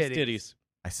face titties. titties.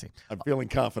 I see. I'm feeling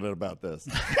confident about this.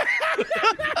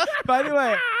 By the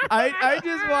way, I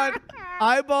just want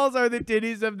eyeballs are the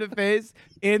titties of the face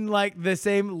in like the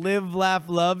same live, laugh,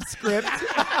 love script.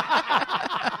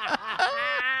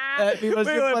 People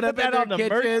should put up that in their on the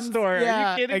merch kitchens. store.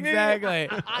 Yeah, Are you kidding exactly.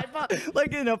 me?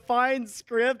 Like in a fine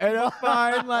script. And a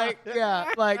fine, like you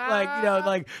know,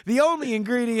 like the only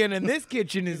ingredient in this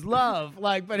kitchen is love.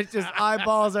 Like, but it's just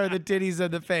eyeballs are the titties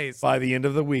of the face. By the end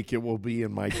of the week, it will be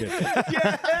in my kitchen.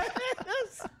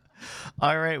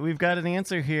 All right, we've got an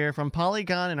answer here from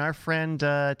Polygon, and our friend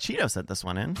Cheeto sent this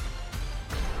one in.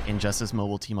 Injustice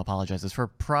Mobile team apologizes for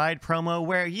Pride promo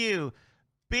where you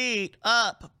beat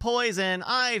up Poison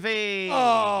Ivy.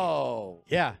 Oh.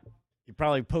 Yeah. You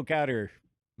probably poke out her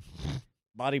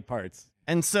body parts.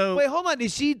 And so Wait, hold on.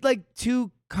 Is she like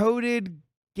too coded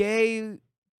gay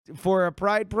for a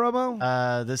Pride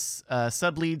promo? this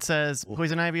sub-lead says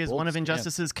Poison Ivy is one of yeah.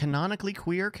 Injustice's canonically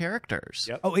queer characters.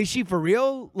 Yep. Oh, is she for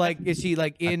real? Like, is she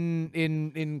like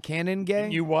in canon gay?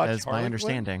 You watch That's my Harley Quinn?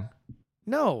 understanding.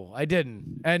 No, I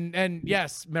didn't. And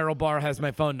yes, Meryl Barr has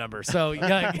my phone number. So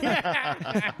like,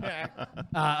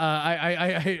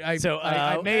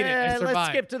 I made it. I survived. Let's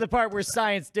skip to the part where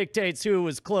science dictates who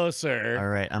was closer. All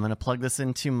right, I'm going to plug this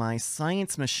into my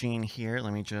science machine here.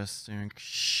 Let me just...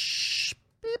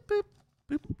 Beep, boop,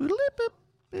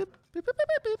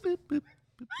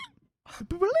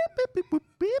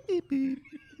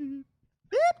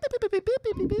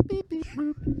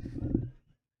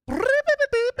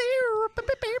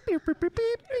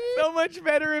 So much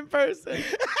better in person.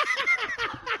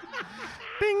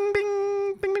 Bing,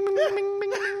 bing, bing, bing, bing, bing,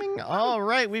 bing, bing, bing. All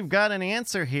right, we've got an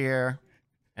answer here.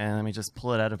 And let me just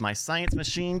pull it out of my science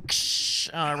machine.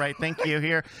 All right, thank you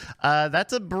here.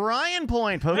 That's a Brian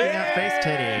point, poking out face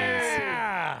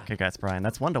titties. Congrats, Brian.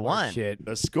 That's 1-1. Shit.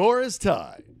 The score is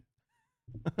tied.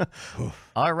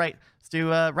 All right, let's do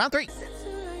round 3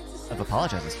 of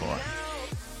Apologizes For.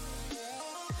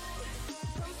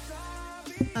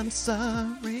 I'm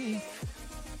sorry.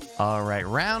 All right,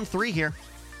 round 3 here.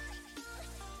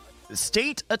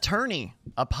 State attorney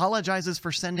apologizes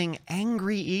for sending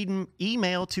angry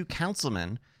email to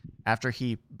councilman after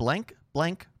he blank,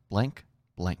 blank, blank,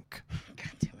 blank.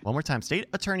 One more time. State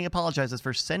attorney apologizes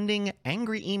for sending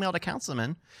angry email to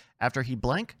councilman after he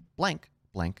blank, blank,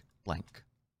 blank, blank.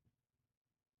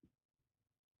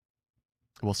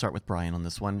 We'll start with Brian on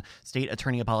this one. State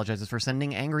attorney apologizes for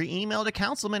sending angry email to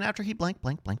councilman after he blank,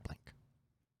 blank, blank, blank.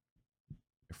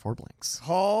 4 blanks.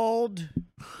 Called.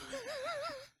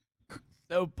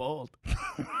 So bold.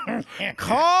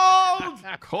 Called.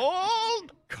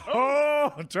 Cold.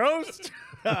 Toast.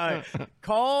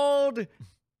 Called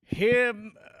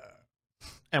him.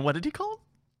 And what did he call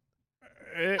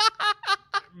him?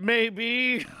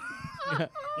 Maybe.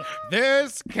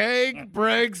 This cake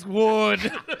breaks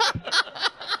wood.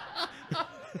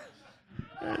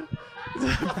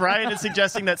 Brian is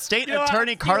suggesting that state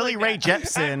attorney Carly Rae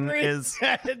Jepsen is.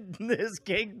 This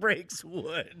cake breaks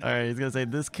wood. All right, he's gonna say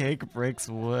this cake breaks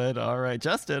wood. All right,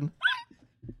 Justin.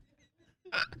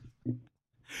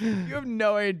 You have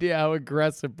no idea how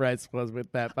aggressive Bryce was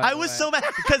with that. By I the was way. so mad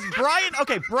because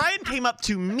Brian came up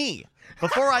to me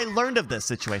before I learned of this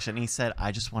situation. He said,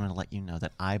 "I just wanted to let you know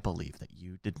that I believe that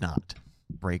you did not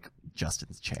break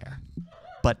Justin's chair,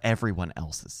 but everyone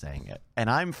else is saying it, and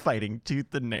I'm fighting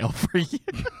tooth and nail for you."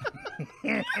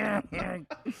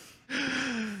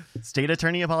 State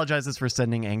attorney apologizes for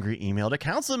sending angry email to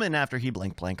councilman after he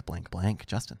blank, blank, blank, blank.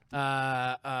 Justin.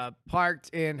 Parked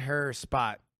in her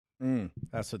spot.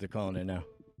 That's what they're calling it now.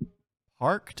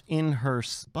 Parked in her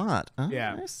spot. Oh,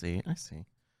 Yeah. I see.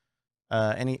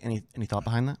 Any thought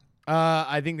behind that?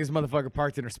 I think this motherfucker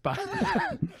parked in her spot. All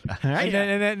right.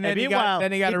 And then he got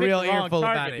a real earful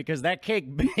about it. Because that cake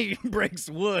breaks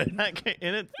wood. And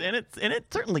it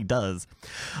certainly does.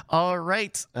 All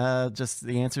right. Just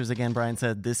the answers again. Brian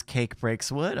said this cake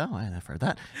breaks wood. Oh, I've heard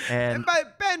that. And And by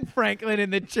Ben Franklin in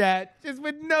the chat, just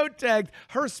with no tags,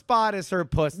 her spot is her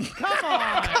pussy. Come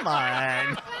on. come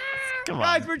on. Come on.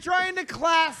 Guys, we're trying to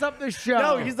class up the show.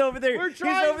 No, he's over there. We're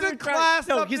trying to class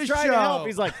No, up he's the trying show. to help.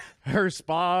 He's like, her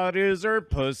spot is her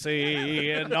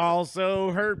pussy and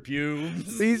also her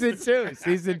pubes. Season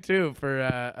 2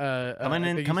 for coming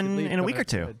in a week or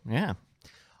two. Yeah.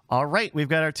 All right. We've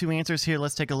got our 2 answers here.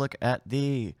 Let's take a look at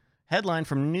the headline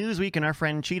from Newsweek and our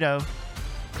friend Cheeto.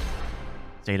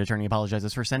 State attorney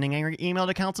apologizes for sending angry email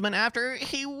to councilman after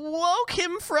he woke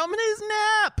him from his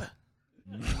nap.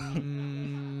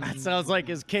 That sounds like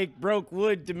his cake broke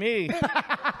wood to me.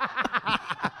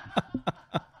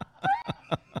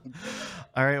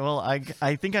 All right. Well,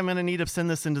 I think I'm going to need to send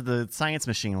this into the science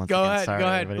machine once Go again. ahead, Sorry, go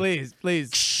ahead, everybody.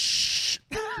 please. Shh.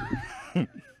 Beep,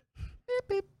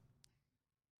 beep.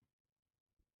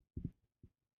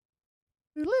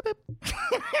 I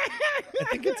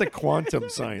think it's a quantum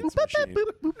science machine.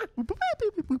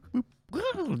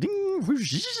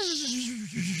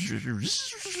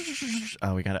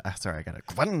 Oh, we got it. Sorry, I got it.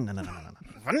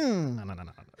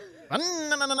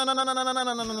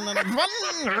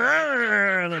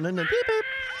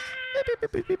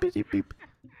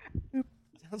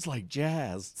 Sounds like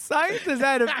jazz. Science has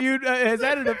had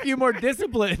added a few more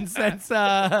disciplines since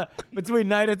between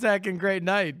Night Attack and Great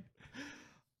Night.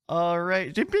 All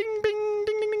right. Bing, bing, ding,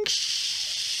 ding, ding.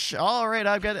 Shh. All right.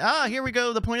 I've got here we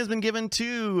go. The point has been given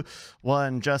to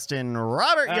one Justin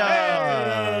Robert. There we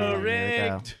go.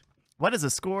 Rigged. What is the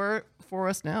score for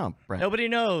us now, Brent? Nobody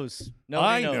knows. I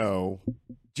Nobody knows. know.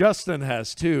 Justin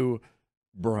has 2.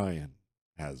 Brian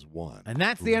has 1. And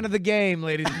that's the end of the game,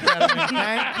 ladies and gentlemen.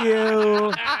 Thank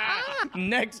you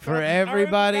Next for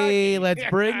everybody. Let's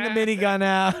bring the minigun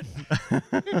out.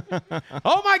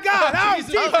 Oh my God! Oh,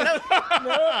 Jesus!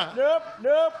 Nope.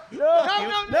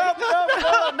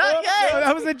 Not yet.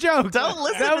 That was a joke. Don't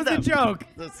listen That to was them. a joke.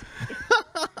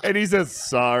 And he says,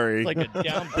 sorry. Like a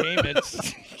down payment.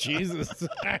 Jesus.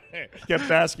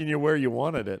 Kept asking you where you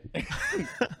wanted it.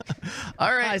 All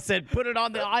I right. said, put it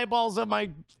on the eyeballs of my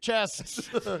chest.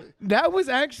 That was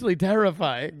actually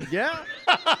terrifying. Yeah.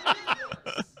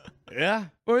 Yeah.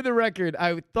 For the record,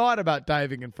 I thought about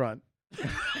diving in front.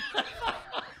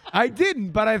 I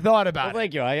didn't, but I thought Well, about it.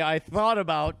 thank you. I thought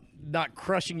about not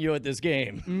crushing you at this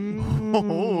game.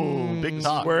 Oh, big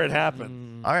talk. Where it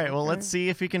happened. All right, well, let's see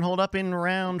if you can hold up in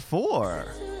round 4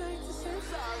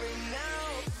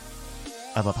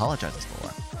 of Apologizes For.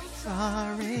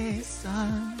 Sorry,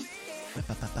 son.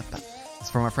 It's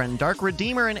from our friend Dark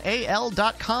Redeemer and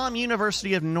AL.com.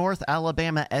 University of North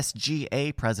Alabama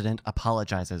SGA president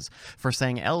apologizes for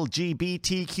saying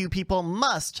LGBTQ people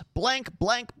must blank,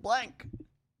 blank, blank.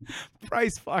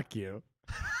 Bryce, fuck you.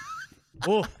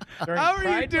 Oh, How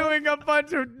are you doing a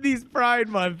bunch of these Pride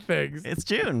Month things? It's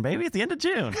June, baby. It's the end of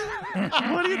June.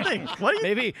 What do you think? What do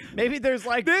you Maybe there's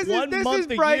like This one is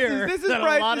month a Bryce's, year this is that a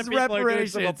lot Bryce's of people are doing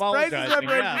some reparations. Bryce's apologizing.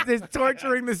 reparations is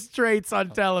torturing the straights on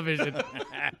television.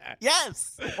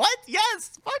 Yes. What?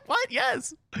 Yes. What?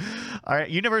 Yes. All right.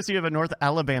 University of North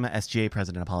Alabama SGA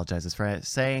president apologizes for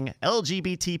saying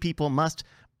LGBT people must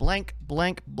blank,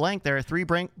 blank, blank. There are 3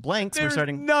 blanks. We're There's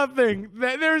starting. nothing.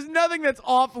 There's nothing that's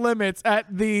off limits at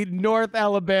the North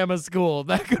Alabama school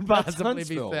that could possibly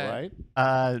be said.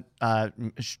 right?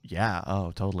 Yeah.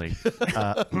 Oh, totally.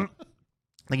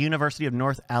 The University of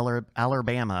North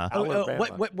Alabama.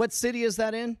 What city is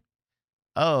that in?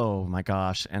 Oh my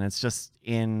gosh. And it's just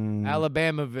in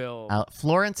Alabamaville.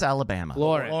 Florence, Alabama.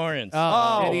 Lawrence.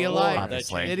 Oh, city of light.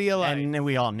 Obviously. City of light. And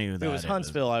we all knew If that. it was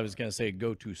Huntsville, I was going to say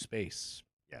go to space.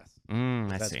 Yes. I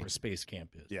That's see. where space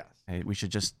camp is. Yes. Hey, we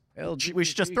should just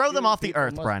throw them off the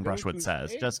earth, People Brian must go Brushwood to says.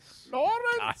 space.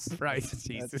 Just Bryce,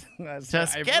 Jesus.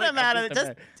 Just get him out of it.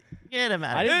 Just get him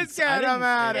out of it. Let's get him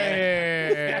out of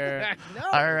here.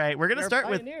 All right, we're gonna start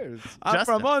with I'm Justin.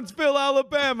 from Huntsville,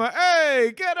 Alabama.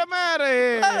 Hey, get him out of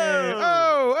here.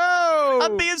 Oh. Oh.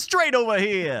 I'm being straight over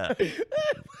here.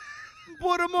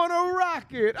 Put him on a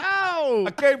rocket. Ow.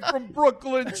 I came from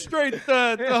Brooklyn straight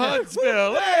to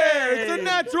Huntsville. Hey, it's a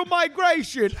natural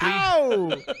migration.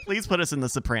 Ow. Please put us in the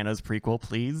Sopranos prequel,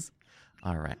 please.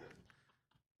 All right.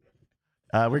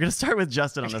 We're going to start with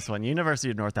Justin on this one.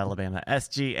 University of North Alabama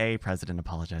SGA president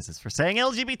apologizes for saying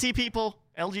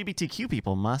LGBTQ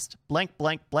people must blank,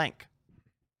 blank, blank.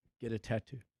 Get a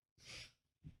tattoo.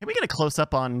 Can we get a close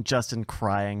up on Justin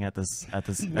crying at this?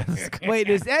 Wait,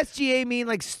 does SGA mean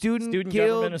like Student Student Guild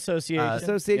Government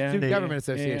Association. Student Yeah. Government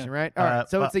Association, right? All right.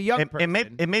 So well, it's a young person.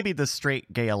 It may be the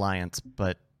Straight Gay Alliance,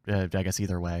 but I guess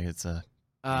either way, it's a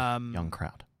young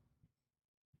crowd.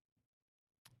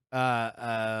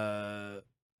 I'm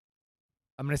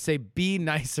gonna say be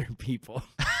nicer people.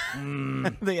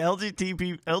 The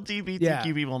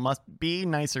LGBTQ people must be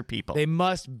nicer people. They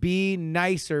must be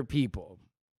nicer people.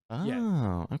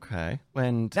 Oh, okay.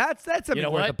 When That's something You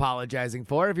know worth what? apologizing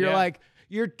for. If you're Yeah. like,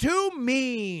 you're too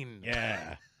mean.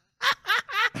 Yeah.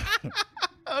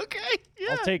 okay,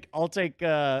 yeah. I'll take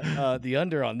the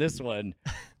under on this one.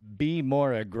 Be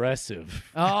more aggressive.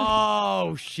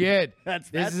 Oh shit. That's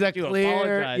This is what a you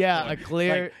clear, apologize yeah, for. a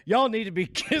clear. Like, y'all need to be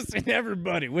kissing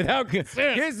everybody without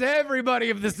consent. Kiss everybody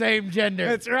of the same gender.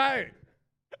 That's right.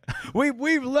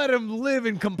 We've let them live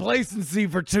in complacency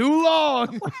for too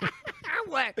long.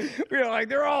 We're like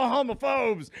they're all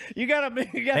homophobes. You gotta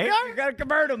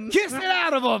convert them. Kiss it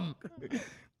out of them.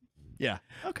 Yeah.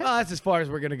 Okay. That's as far as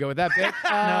we're gonna go with that bit.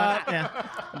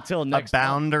 Until A next time.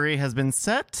 boundary has been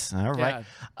set. All right.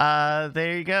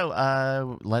 There you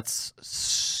go. Let's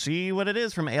see what it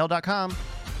is from AL.com.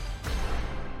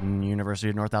 University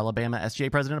of North Alabama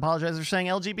SGA president apologizes for saying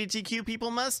LGBTQ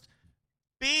people must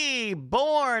be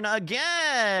born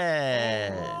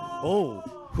again. Oh,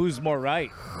 who's more right?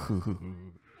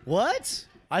 What?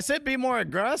 I said be more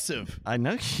aggressive. I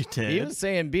know you did. He was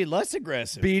saying be less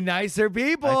aggressive. Be nicer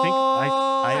people.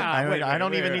 I think wait, I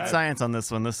don't wait, even wait. need science on this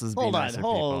one. This is hold be on, nicer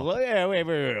hold. people. Yeah, wait.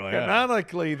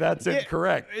 Canonically, that's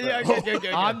incorrect.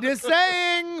 I'm just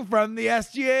saying, from the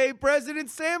SGA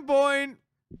president's standpoint.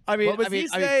 I mean, What was he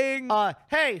saying?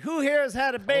 Hey, who here has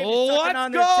had a baby sucking Let's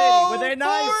on their go titty? Were they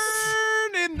nice?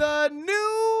 born in the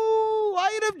new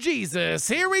light of Jesus.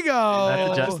 Here we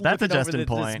go. That's a Looking over Justin this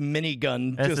point.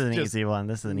 minigun. This is just- an just- easy one.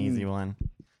 This is an easy one.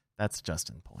 That's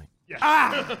Justin point.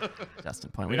 Ah,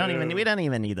 Justin point. We don't even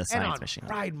need the and science on machine.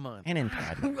 Pride Month. And in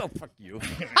Pride Month. Oh, fuck you.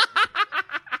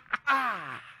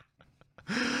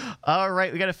 All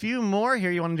right, we got a few more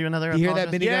here. You want to do another? You hear that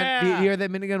apology? minigun? Yeah. You hear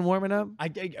that minigun warming up?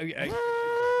 I'm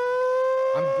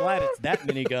glad it's that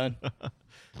minigun.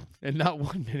 And not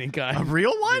one A minigun.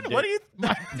 real one? What do you?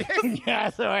 Yeah,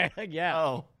 so yeah.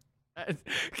 Oh,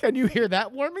 Can you hear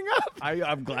that warming up?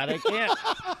 I'm glad I can't.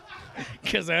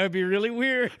 Because that would be really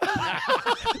weird.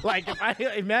 Like, if I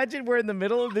imagine we're in the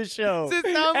middle of the show. Does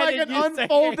it sound and like then an you say-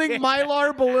 unfolding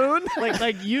mylar balloon?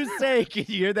 like you say, can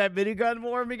you hear that minigun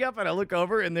warming up? And I look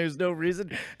over and there's no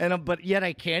reason, but yet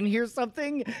I can hear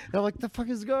something. And I'm like, the fuck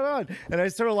is going on? And I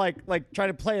sort of like try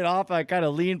to play it off. I kind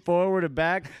of lean forward and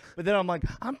back, but then I'm like,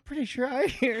 I'm pretty sure I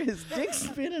hear his dick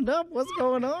spinning up. What's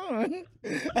going on?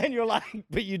 And you're like,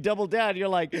 but you double down. You're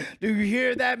like, do you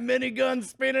hear that minigun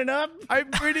spinning up?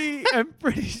 I'm pretty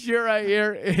sure I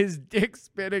hear his dick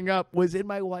spinning up was in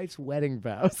my wife's wedding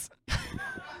vows.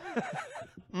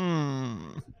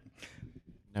 No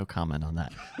comment on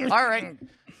that. All right.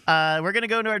 We're going to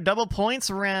go into our double points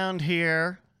round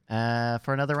here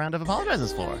for another round of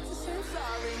Apologizes For.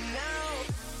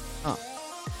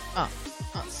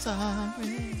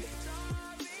 Sorry.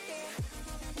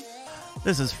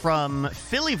 This is from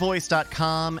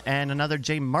phillyvoice.com and another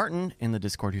Jay Martin in the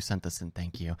Discord who sent this in.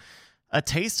 Thank you. A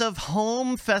Taste of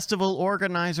Home festival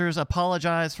organizers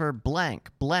apologize for blank,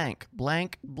 blank,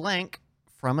 blank, blank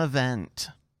from event.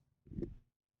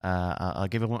 I'll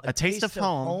give it one. A Taste of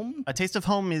Home. A Taste of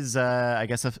Home is, I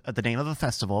guess, the name of a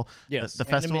festival. Yes, the and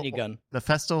a festival. minigun. The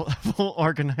festival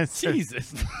organizer.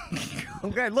 Jesus.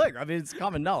 Okay, look, I mean, it's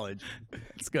common knowledge.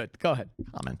 It's good. Go ahead.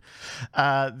 Common.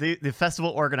 The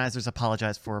festival organizers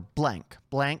apologize for blank,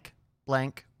 blank,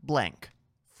 blank, blank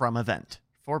from event.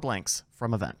 4 blanks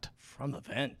from event. From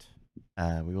event.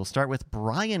 We will start with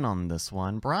Brian on this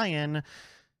one. Brian.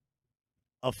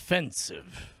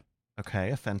 Offensive.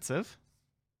 Okay, offensive.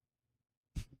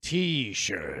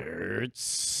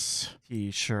 T-shirts.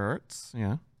 T-shirts.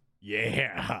 Yeah.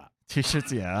 Yeah.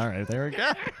 T-shirts. Yeah. All right. There we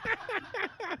go.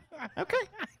 Okay.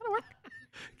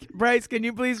 Bryce, can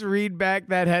you please read back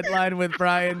that headline with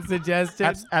Brian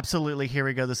suggested? Absolutely. Here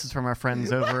we go. This is from our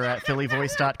friends over at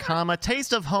phillyvoice.com. A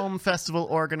Taste of Home festival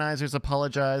organizers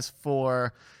apologize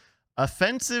for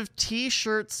offensive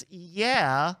T-shirts.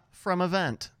 Yeah, from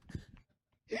event.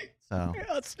 So.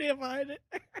 I'll stand behind it.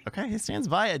 Okay, he stands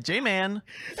by it. J-Man.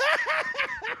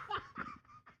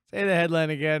 Say the headline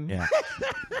again. Yeah.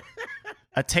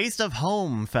 A Taste of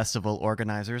Home festival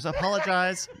organizers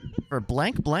apologize for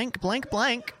blank, blank, blank,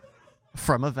 blank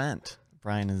from event.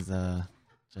 Brian is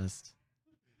just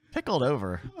pickled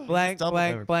over. Blank, Doubled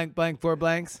blank, over. blank, blank, 4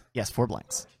 blanks. Yes, 4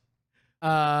 blanks.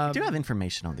 I do have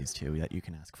information on these two that you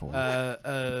can ask for.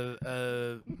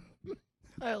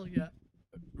 Hell yeah.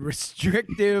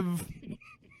 Restrictive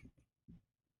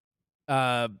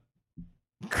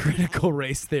critical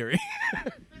race theory.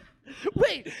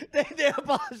 Wait, they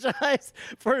apologize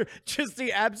for just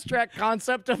the abstract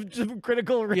concept of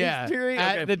critical race theory?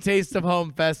 At the Taste of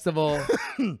Home festival,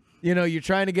 you know, you're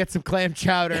trying to get some clam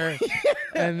chowder,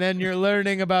 and then you're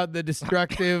learning about the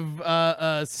destructive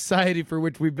society for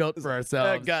which we built for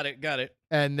ourselves. Got it.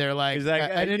 And they're like, Exactly.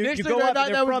 and You initially go I up thought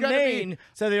and that they're was from gonna Maine, be,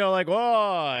 so they're like,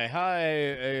 "Whoa,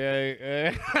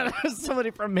 hi."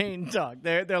 Somebody from Maine talk.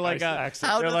 They're like,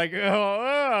 they're like,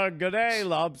 "Oh, good day,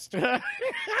 lobster."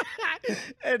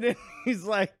 And then he's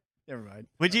like, "Never mind."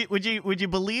 Would you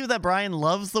believe that Brian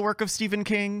loves the work of Stephen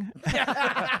King? All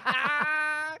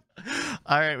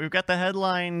right, we've got the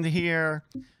headline here.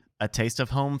 A Taste of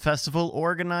Home festival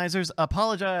organizers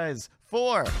apologize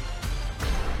for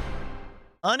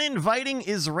uninviting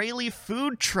Israeli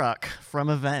food truck from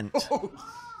event.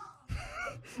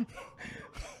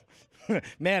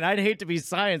 Man, I'd hate to be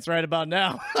science right about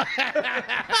now.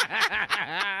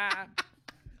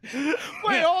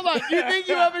 wait, hold on. You think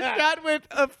you have a shot with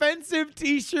offensive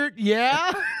T-shirt?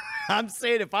 Yeah. I'm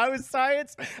saying if I was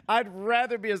science, I'd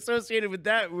rather be associated with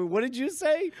that. What did you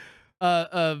say?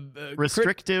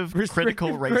 Restrictive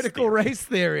critical race theory.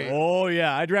 theory. Oh,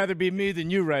 yeah. I'd rather be me than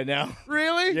you right now.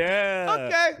 Really? Yeah.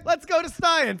 Okay, let's go to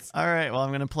science. All right, well, I'm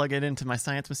going to plug it into my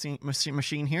science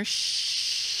machine here.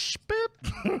 Shh,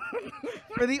 boop.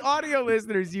 For the audio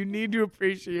listeners, you need to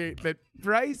appreciate that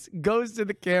Bryce goes to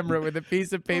the camera with a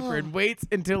piece of paper and waits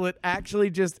until it actually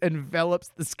just envelops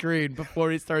the screen before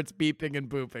he starts beeping and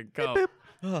booping. Go. Boop,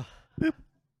 boop,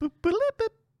 boop, boop, boop.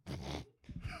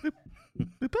 Boop,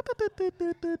 boop, boop, boop,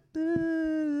 boop, boop, boop.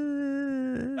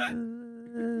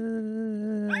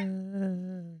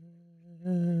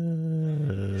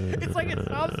 It's like it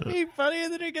stops being funny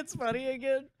and then it gets funny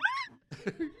again.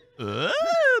 And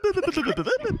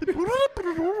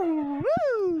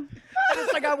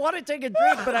it's like I want to take a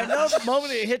drink, but I know the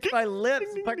moment it hits my lips,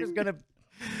 Pucker's gonna.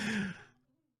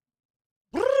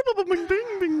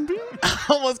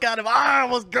 Almost got him.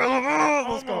 Almost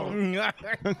got him.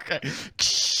 Okay.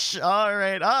 All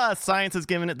right. Science has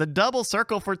given it the double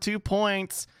circle for 2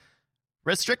 points.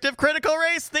 Restrictive critical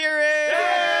race theory.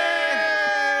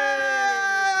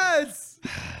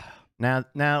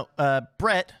 Now,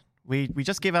 Brett, we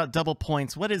just gave out double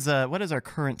points. What is our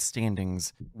current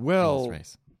standings in this Well,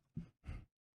 race?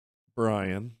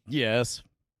 Brian, Yes.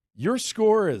 your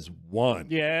score is 1.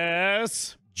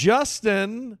 Yes.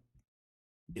 Justin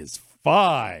is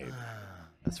 5.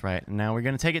 That's right. And now we're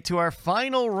going to take it to our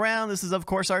final round. This is, of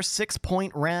course, our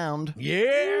 6-point round.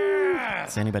 Yeah.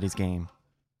 It's anybody's game.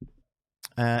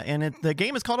 And the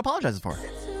game is called Apologizes For.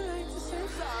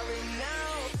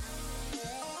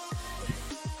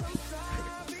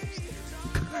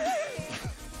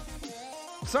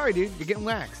 Sorry, dude. You're getting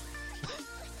waxed.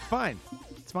 Fine.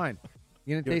 It's fine.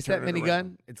 You're going to taste that turn it minigun.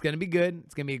 around. It's going to be good.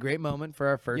 It's going to be a great moment for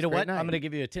our first You know great what? night. I'm going to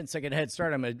give you a 10-second head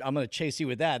start. I'm gonna chase you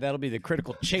with that. That'll be the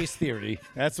critical chase theory.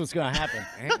 That's what's going to happen.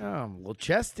 Damn, a little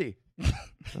chesty.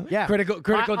 Yeah. Critical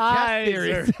My chest eyes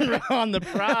theory. are on the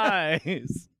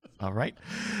prize. All right.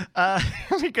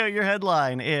 Here we go. Your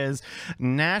headline is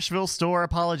Nashville store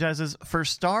apologizes for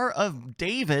Star of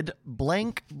David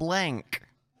blank blank.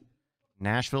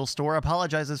 Nashville store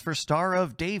apologizes for Star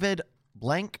of David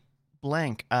blank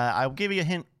blank. I'll give you a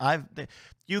hint.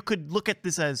 You could look at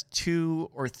this as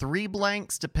 2 or 3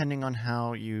 blanks depending on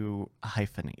how you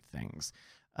hyphenate things.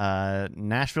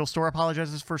 Nashville store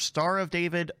apologizes for Star of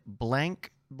David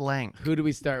blank blank. Who do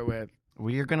we start with?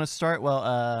 We are going to start. Well,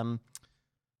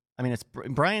 I mean, it's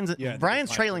Brian's. Yeah, Brian's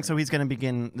my trailing, turn. so he's going to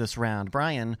begin this round.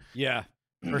 Brian, Yeah.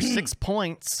 for 6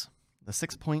 points, the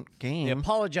 6-point game. They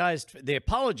apologized for it. They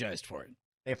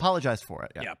apologized for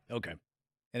it. Yeah. Okay.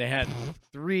 And it had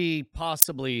 3,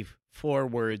 possibly 4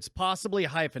 words, possibly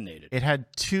hyphenated. It had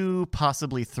 2,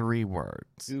 possibly 3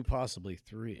 words. 2, possibly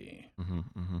 3.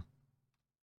 Mm-hmm.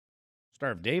 Star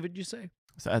of David, you say?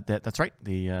 So that's right.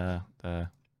 The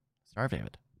Star of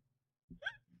David.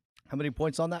 How many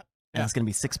points on that? And it's going to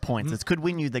be 6 points. This could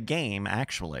win you the game,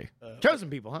 actually. Chosen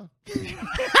people, huh?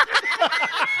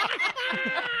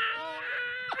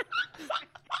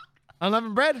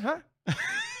 Unleavened bread, huh?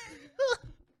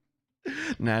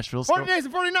 Nashville 40 store. days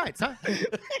and 40 nights, huh?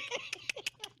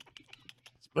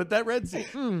 Split that Red Sea.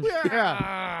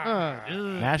 Yeah.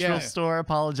 Nashville yeah. store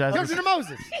apologizes. Chosen to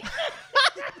Moses.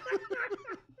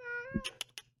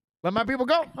 Let my people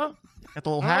go, huh? Got the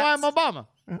little Now hats. I'm Obama.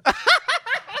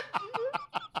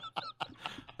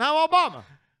 Now Obama.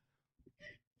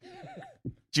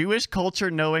 Jewish culture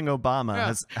knowing Obama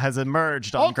Yeah. has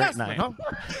emerged on Old Great Testament, Night.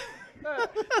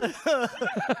 huh?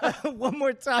 One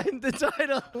more time, the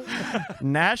title.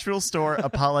 Nashville store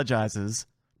apologizes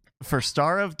for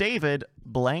Star of David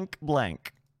blank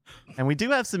blank. And we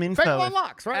do have some Fake info. one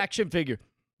locks, right? Action figure.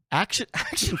 Action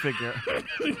figure.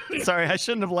 Sorry, I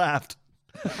shouldn't have laughed.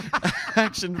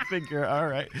 Action figure. All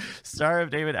right. Star of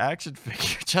David action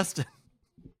figure. Justin.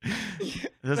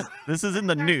 This is in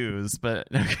the news, but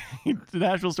okay. The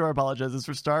Nashville store apologizes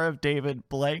for Star of David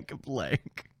blank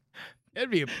blank. That'd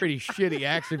be a pretty shitty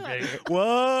action figure.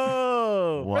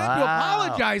 Whoa. Wow. But if you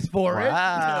apologize for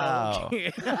Wow.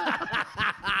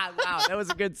 Wow, that was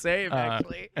a good save,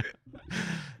 actually.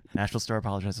 Nashville store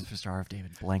apologizes for Star of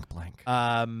David blank blank.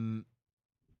 it,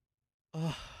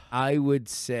 I would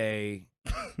say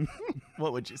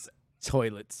What would you say?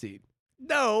 toilet seat.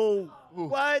 No.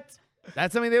 What?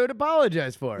 That's something they would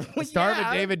apologize for. The Star of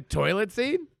yeah. a David toilet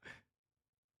seat?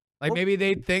 Like maybe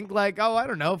they'd think like, oh, I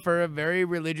don't know, for a very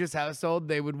religious household,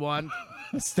 they would want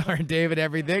Star of David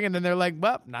everything, and then they're like,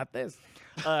 well, not this.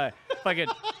 I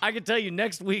can tell you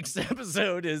next week's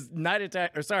episode is Night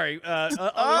Attack. Or sorry.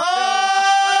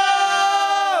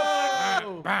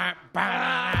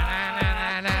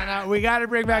 We got to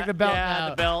bring back the belt Yeah, now.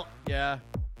 the belt. Yeah.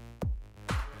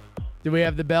 Do we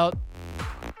have the belt?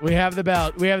 We have the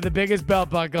belt. We have the biggest belt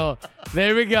buckle.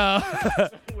 There we go.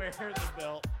 Wear the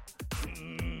belt.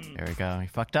 There we go. He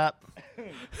fucked up.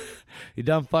 You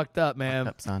done fucked up, man.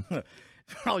 Up, son.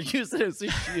 I'll use it as a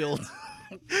shield.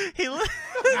 He li-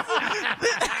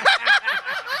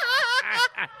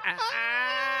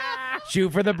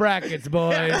 Shoot for the brackets,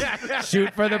 boys.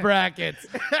 Shoot for the brackets.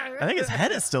 I think his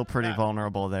head is still pretty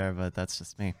vulnerable there, but that's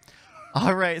just me.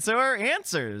 All right, so our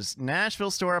answers.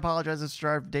 Nashville store apologizes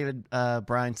for David.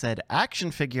 Brian said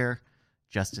action figure.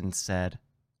 Justin said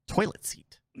toilet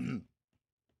seat.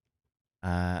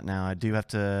 Now I do have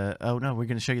to. Oh no, we're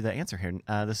going to show you the answer here.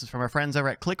 This is from our friends over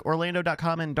at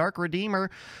ClickOrlando.com and Dark Redeemer.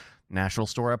 Nashville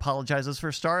store apologizes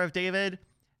for Star of David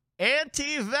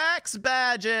anti-vax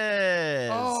badges.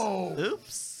 Oh.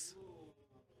 Oops.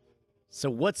 So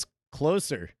what's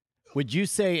closer? Would you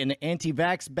say an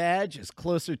anti-vax badge is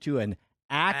closer to an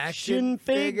action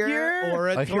figure or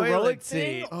a toilet heroic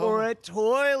seat? thing, or a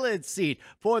toilet seat?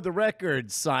 For the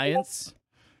record, science.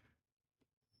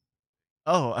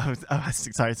 Oh,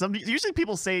 sorry. Usually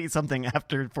people say something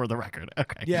after for the record.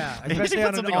 Okay. Yeah, He especially put on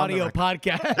an something on the audio record.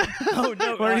 podcast. Oh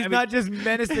no, Where he's I mean, not just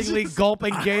menacingly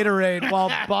gulping Gatorade while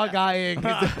bug-eyeing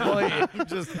his employee.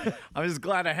 I'm just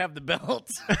glad I have the belt.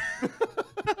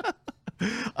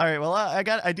 All right. Well,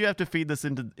 I do have to feed this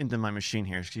into my machine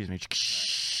here. Excuse me.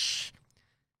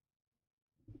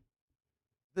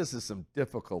 This is some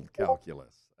difficult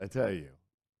calculus, I tell you.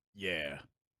 Yeah.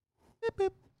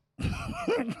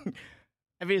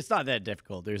 I mean, it's not that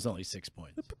difficult. There's only 6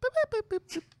 points. How to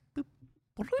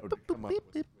come up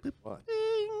with what?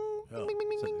 Oh, so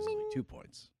there's only 2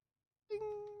 points.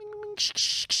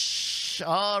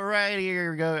 All right,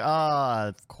 here we go.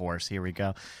 Of course, here we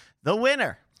go. The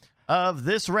winner of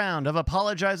this round of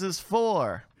Apologizes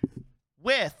For,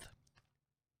 with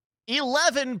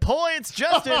 11 points,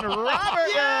 Justin Robert.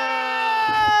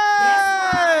 Yes!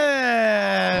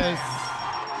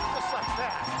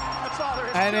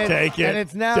 And it's, Take it. And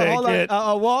it's now. Take hold on. it.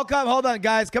 Welcome. Hold on,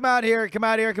 guys. Come out here. Come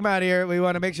out here. Come out here. We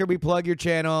want to make sure we plug your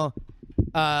channel.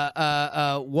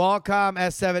 Wacom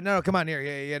S7. No, come on here.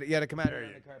 Yeah, you gotta come out here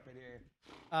on the carpet here.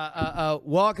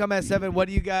 Wacom S7. What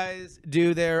do you guys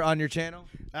do there on your channel?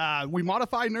 We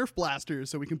modify Nerf blasters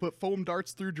so we can put foam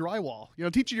darts through drywall. You know,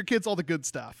 teaching your kids all the good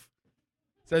stuff.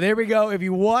 So there we go. If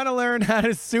you want to learn how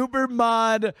to super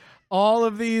mod all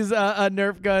of these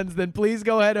Nerf guns, then please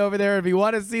go ahead over there. If you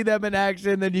want to see them in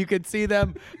action, then you can see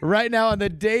them right now on the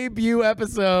debut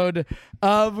episode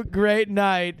of Great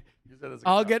Night.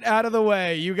 I'll get out of the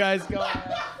way. You guys go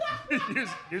ahead.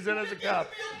 Use it as a cup.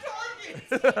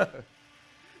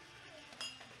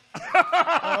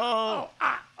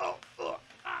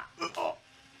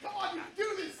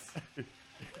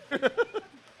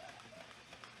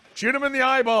 Shoot him in the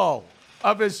eyeball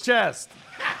of his chest.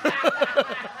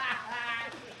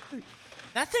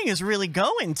 That thing is really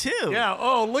going, too. Yeah.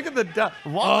 Oh, look at the.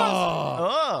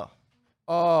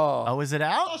 Oh, is it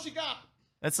out? All she got.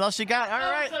 That's all she got.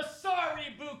 All right.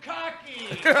 Sorry,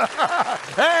 Bukkake.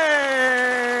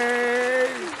 Hey!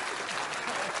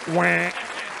 Wah.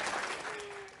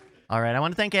 All right, I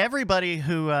want to thank everybody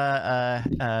who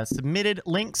submitted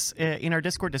links in our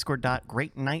Discord,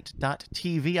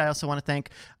 discord.greatnight.tv. I also want to thank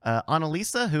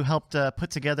Annalisa, who helped put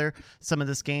together some of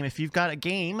this game. If you've got a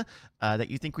game that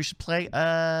you think we should play,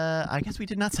 I guess we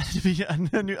did not set it to be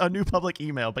a new public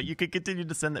email, but you could continue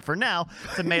to send it for now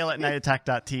to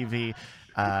mail@nightattack.tv.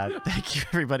 Thank you,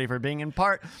 everybody, for being in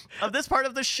part of this part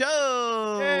of the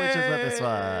show, which is what this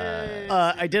was.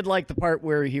 I did like the part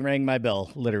where he rang my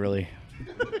bell, literally.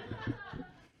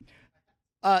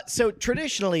 So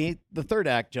traditionally, the third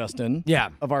act, Justin, Yeah.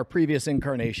 of our previous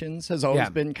incarnations has always Yeah.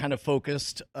 been kind of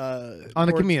focused On the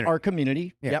towards community. our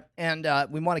community. Yeah. Yep, and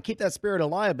we want to keep that spirit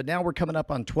alive. But now we're coming up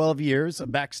on 12 years of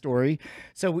backstory,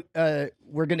 so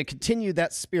we're going to continue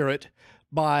that spirit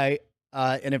by.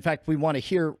 And in fact, we want to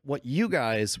hear what you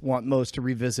guys want most to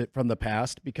revisit from the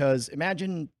past, because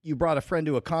imagine you brought a friend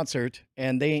to a concert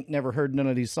and they ain't never heard none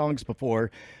of these songs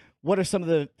before. What are some of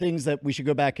the things that we should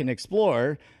go back and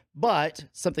explore? But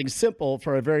something simple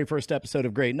for our very first episode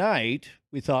of Great Night,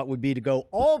 we thought would be to go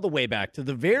all the way back to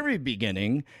the very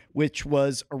beginning, which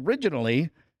was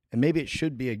originally, and maybe it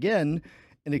should be again,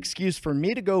 an excuse for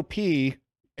me to go pee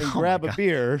and grab a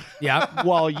beer Yeah.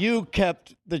 while you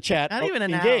kept the chat Not even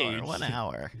an engaged. hour. 1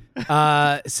 hour.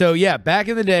 So yeah, back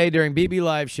in the day during BB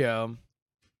Live show,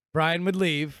 Brian would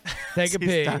leave, take a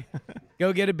pee,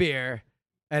 go get a beer,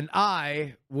 and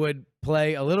I would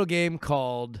play a little game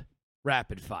called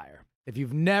Rapid Fire. If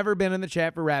you've never been in the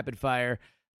chat for Rapid Fire,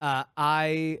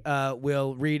 I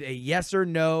will read a yes or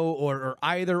no or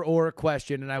either or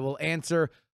question, and I will answer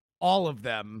all of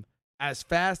them as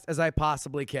fast as I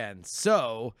possibly can.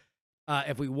 So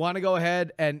if we want to go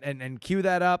ahead and cue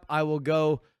that up, I will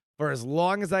go for as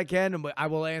long as I can, and I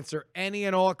will answer any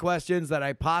and all questions that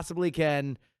I possibly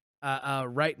can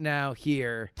right now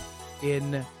here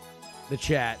in the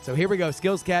chat. So here we go.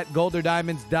 Skills Cat, gold or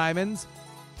diamonds, diamonds.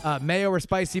 Mayo or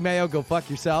spicy mayo, go fuck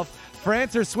yourself.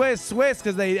 France or Swiss,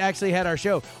 because they actually had our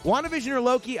show. WandaVision or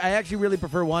Loki, I actually really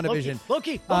prefer WandaVision.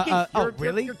 Loki,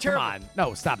 Really? You're terrible. Come on.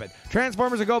 No, stop it.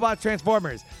 Transformers or GoBots,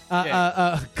 Transformers.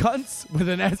 Cunts with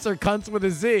an S or cunts with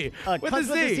a Z? Cunts with a Z.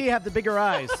 with the Z have the bigger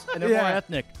eyes, and they're Yeah. more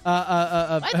ethnic.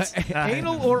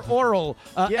 Anal or oral?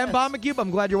 Yes. Cube, I'm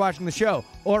glad you're watching the show.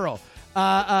 Oral.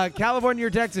 California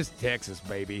or Texas? Texas,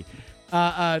 baby.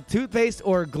 Toothpaste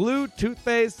or glue?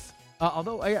 Toothpaste.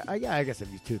 Although, I guess I've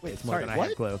used toothpaste more sorry, than I what?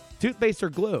 have glue. Toothpaste or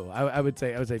glue? I would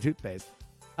say toothpaste.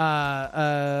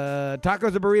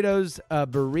 Tacos or burritos?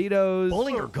 Burritos.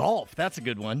 Bowling or golf? That's a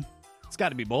good one. It's got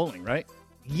to be bowling, right?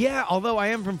 Yeah, although I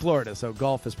am from Florida, so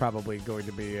golf is probably going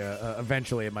to be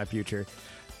eventually in my future.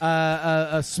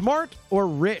 Smart or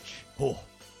rich? Oh,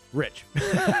 rich.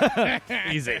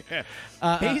 Easy.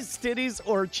 Face titties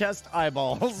or chest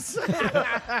eyeballs?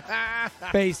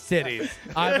 Face titties.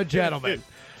 I'm a gentleman.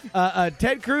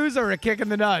 Ted Cruz or a kick in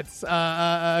the nuts?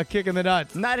 A kick in the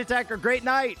nuts. Night attack or great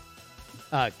night?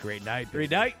 Great night. Baby.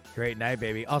 Great night. Great night,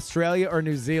 baby. Australia or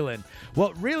New Zealand?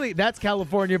 Well, really, that's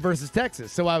California versus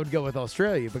Texas. So I would go with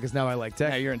Australia because now I like Yeah,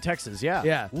 Texas. you're in Texas. Yeah.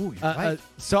 Yeah. Ooh, you're right.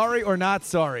 Sorry or not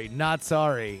sorry? Not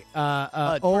sorry.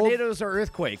 Old Tornadoes or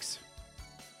earthquakes?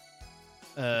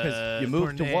 Because you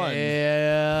moved to one.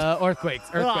 Earthquakes.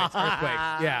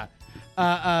 Yeah.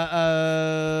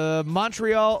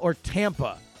 Montreal or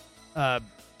Tampa?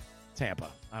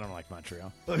 Tampa. I don't like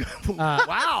Montreal.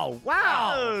 Wow.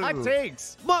 Hot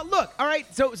takes. Well, look, all right.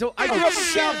 So I grew up in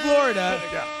South Florida,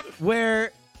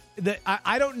 where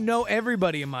I don't know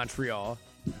everybody in Montreal,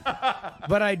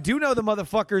 but I do know the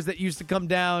motherfuckers that used to come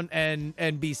down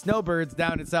and be snowbirds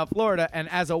down in South Florida. And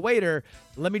as a waiter,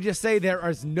 let me just say there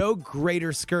is no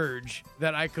greater scourge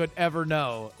that I could ever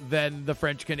know than the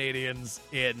French Canadians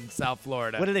in South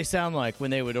Florida. What do they sound like when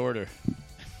they would order?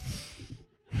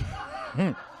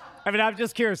 I mean, I'm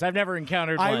just curious. I've never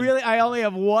encountered one. I only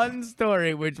have one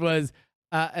story, which was,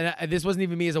 and this wasn't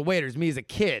even me as a waiter, it's me as a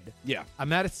kid. Yeah.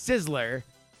 I'm at a Sizzler,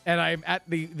 and I'm at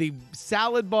the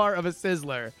salad bar of a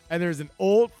Sizzler, and there's an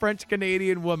old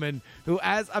French-Canadian woman who,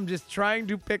 as I'm just trying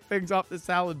to pick things off the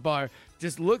salad bar,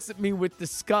 just looks at me with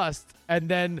disgust, and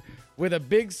then with a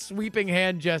big sweeping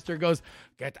hand gesture goes,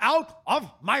 "Get out of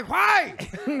my way!"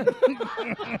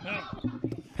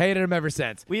 Hated him ever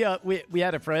since. We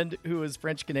had a friend who was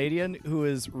French Canadian who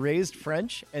was raised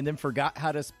French and then forgot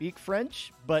how to speak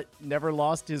French, but never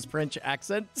lost his French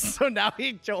accent. So now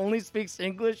he only speaks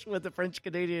English with a French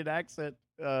Canadian accent.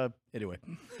 Anyway,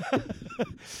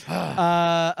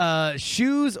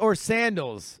 shoes or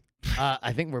sandals?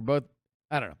 I think we're both.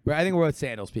 I don't know. I think we're both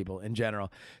sandals people in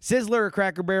general. Sizzler or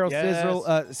Cracker Barrel? Yes.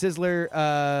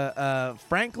 Sizzler.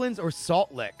 Franklin's or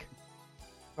Salt Lick?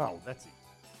 oh, that's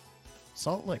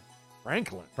Salt Lick.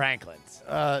 Franklin's.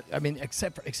 I mean,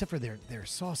 except for their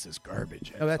sauce is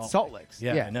garbage. Oh, that's Salt Licks.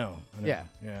 Yeah, I know. Yeah.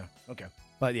 Okay.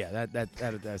 But yeah,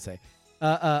 that'd say.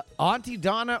 Auntie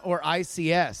Donna or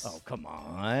ICS? Oh, come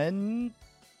on.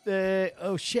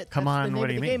 Oh shit! Come That's on, The name what of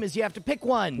do you the mean? game is you have to pick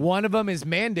one. One of them is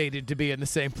mandated to be in the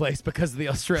same place because of the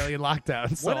Australian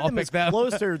lockdown. So One of I'll them pick is that.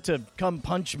 closer to come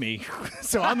punch me,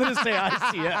 so I'm going to say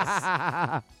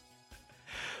ICS.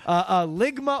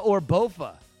 Ligma or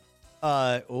Bofa?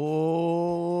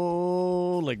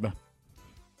 Ligma.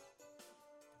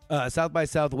 South by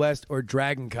Southwest or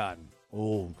Dragon Con?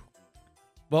 Oh,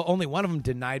 Well, only one of them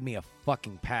denied me a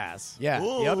fucking pass. yeah.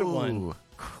 The other one Ooh.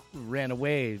 ran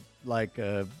away like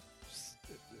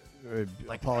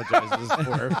apologizes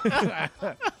for.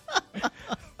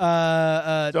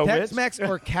 So Tex-Mex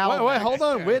or Cal? Wait, hold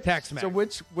on. Tex-Mex. So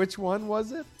which one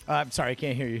was it? I'm sorry, I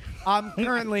can't hear you. I'm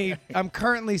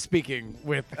currently speaking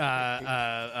with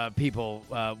people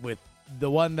with the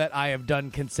one that I have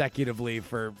done consecutively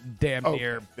for damn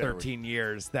near 13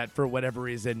 years. That for whatever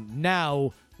reason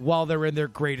now, while they're in their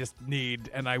greatest need,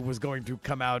 and I was going to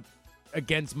come out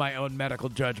against my own medical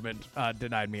judgment,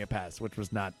 denied me a pass, which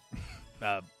was not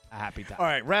a happy time. All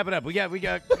right, wrap it up. We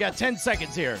got 10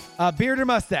 seconds here. Beard or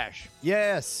mustache?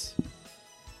 Yes.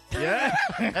 Yeah.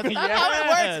 That's not how it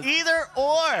works. Either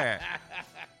or.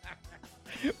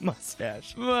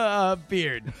 Mustache.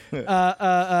 Beard.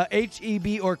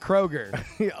 HEB or Kroger?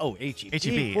 Oh, HEB.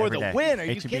 HEB for every the day. win. Are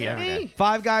you HEB kidding every me? day.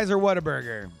 Five Guys or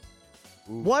Whataburger?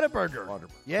 Whataburger.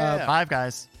 Yeah. Five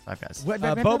guys.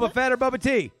 Boba Fett or Boba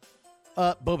Tea?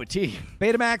 Boba Tea.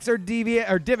 Betamax or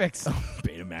Divx?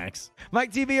 Betamax.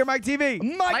 Mike TV or Mike TV?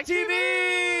 Mike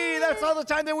TV. That's all the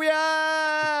time that we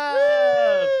have.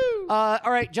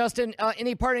 All right, Justin.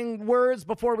 Any parting words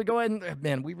before we go in?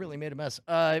 Man, we really made a mess.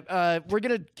 We're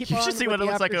gonna keep You on. should see with what it the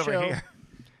looks like after over show. here.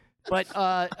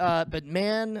 But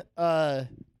man,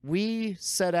 we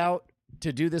set out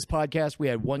to do this podcast. We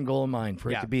had one goal in mind for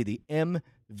it Yeah. to be the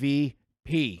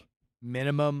MVP.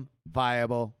 Minimum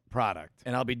viable product.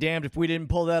 And I'll be damned if we didn't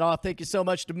pull that off. Thank you so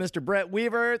much to Mr. Brett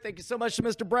Weaver. Thank you so much to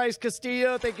Mr. Bryce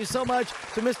Castillo. Thank you so much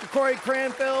to Mr. Corey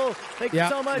Cranfield. Thank you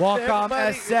so much to Walcom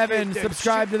everybody. S7.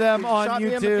 Subscribe to them on Shot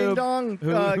me in the YouTube. ding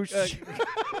dong.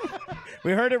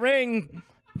 We heard it ring.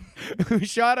 Who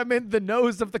shot him in the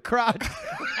nose of the crotch?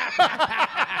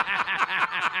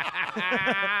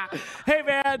 Hey,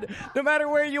 man, no matter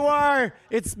where you are,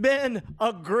 it's been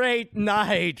a great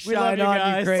night. We love Shine you on,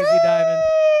 guys. you crazy diamond.